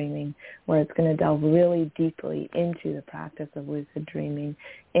lucid dreaming where it's going to delve really deeply into the practice of lucid dreaming,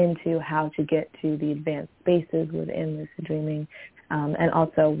 into how to get to the advanced spaces within lucid dreaming, and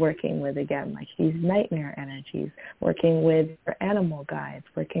also working with, again, like these nightmare energies, working with your animal guides,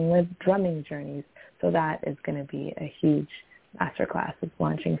 working with drumming journeys. So that is going to be a huge masterclass. It's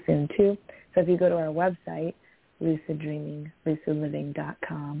launching soon, too. So if you go to our website,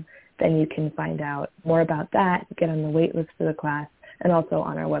 luciddreaming.com, then you can find out more about that, get on the wait list for the class, and also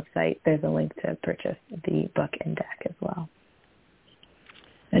on our website, there's a link to purchase the book and deck as well.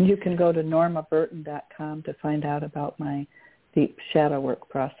 And you can go to normaburton.com to find out about my deep shadow work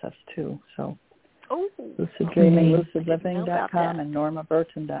process, too. So Lucid Dreaming, lucidliving.com, and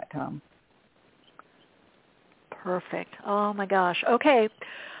normaburton.com. Perfect. Oh, my gosh. Okay.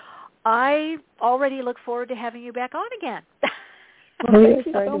 I already look forward to having you back on again. Thank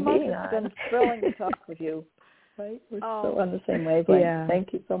you so much. It's been thrilling to talk with you. Right? We're so on the same wavelength. Yeah.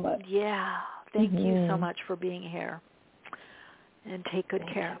 Thank you so much. Yeah. Thank you so much for being here. And take good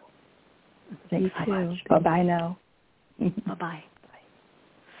care. Thanks so much. Bye-bye now. Bye-bye.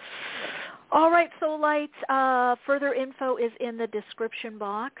 All right, Soul Lights, further info is in the description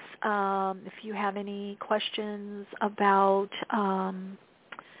box. If you have any questions about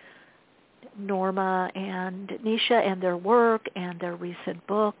Norma and Nisha and their work and their recent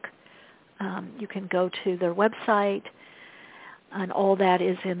book, you can go to their website. And all that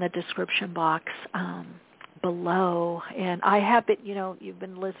is in the description box below. And I have been, you've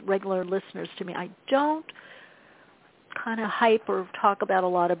been regular listeners to me. I don't kind of hype or talk about a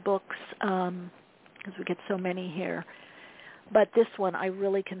lot of books because we get so many here. But this one I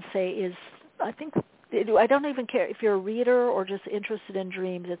really can say is, I don't even care if you're a reader or just interested in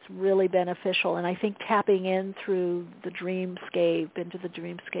dreams. It's really beneficial. And I think tapping in through the dreamscape, into the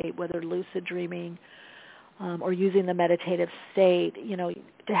dreamscape, whether lucid dreaming or using the meditative state,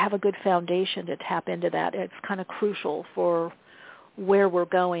 to have a good foundation to tap into that. It's kind of crucial for where we're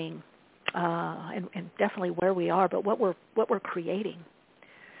going and definitely where we are, but what we're creating.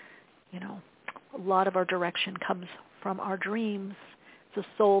 A lot of our direction comes from our dreams. The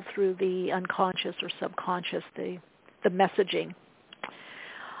soul through the unconscious or subconscious, the messaging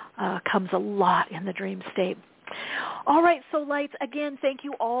comes a lot in the dream state. All right, so lights, again, thank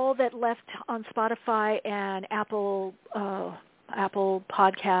you all that left on Spotify and Apple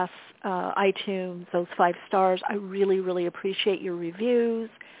Podcasts, iTunes, those 5 stars. I really, really appreciate your reviews,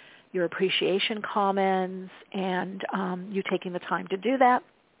 your appreciation comments, and you taking the time to do that.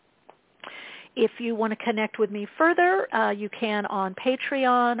 If you want to connect with me further, you can on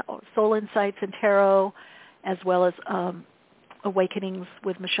Patreon, Soul Insights and Tarot, as well as Awakenings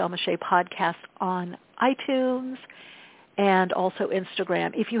with Michelle Mache podcast on iTunes and also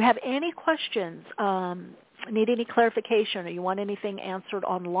Instagram. If you have any questions, need any clarification, or you want anything answered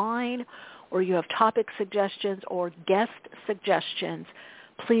online, or you have topic suggestions or guest suggestions,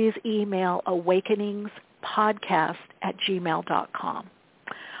 please email awakeningspodcast@gmail.com.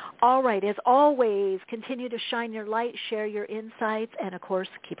 All right, as always, continue to shine your light, share your insights, and, of course,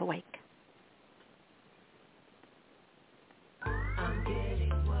 keep awake.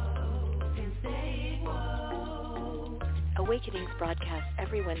 Awakenings broadcasts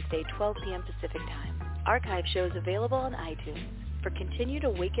every Wednesday, 12 p.m. Pacific Time. Archive shows available on iTunes. For continued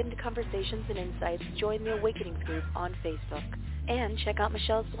awakened conversations and insights, join the Awakenings group on Facebook. And check out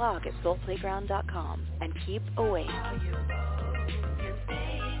Michelle's blog at soulplayground.com. And keep awake.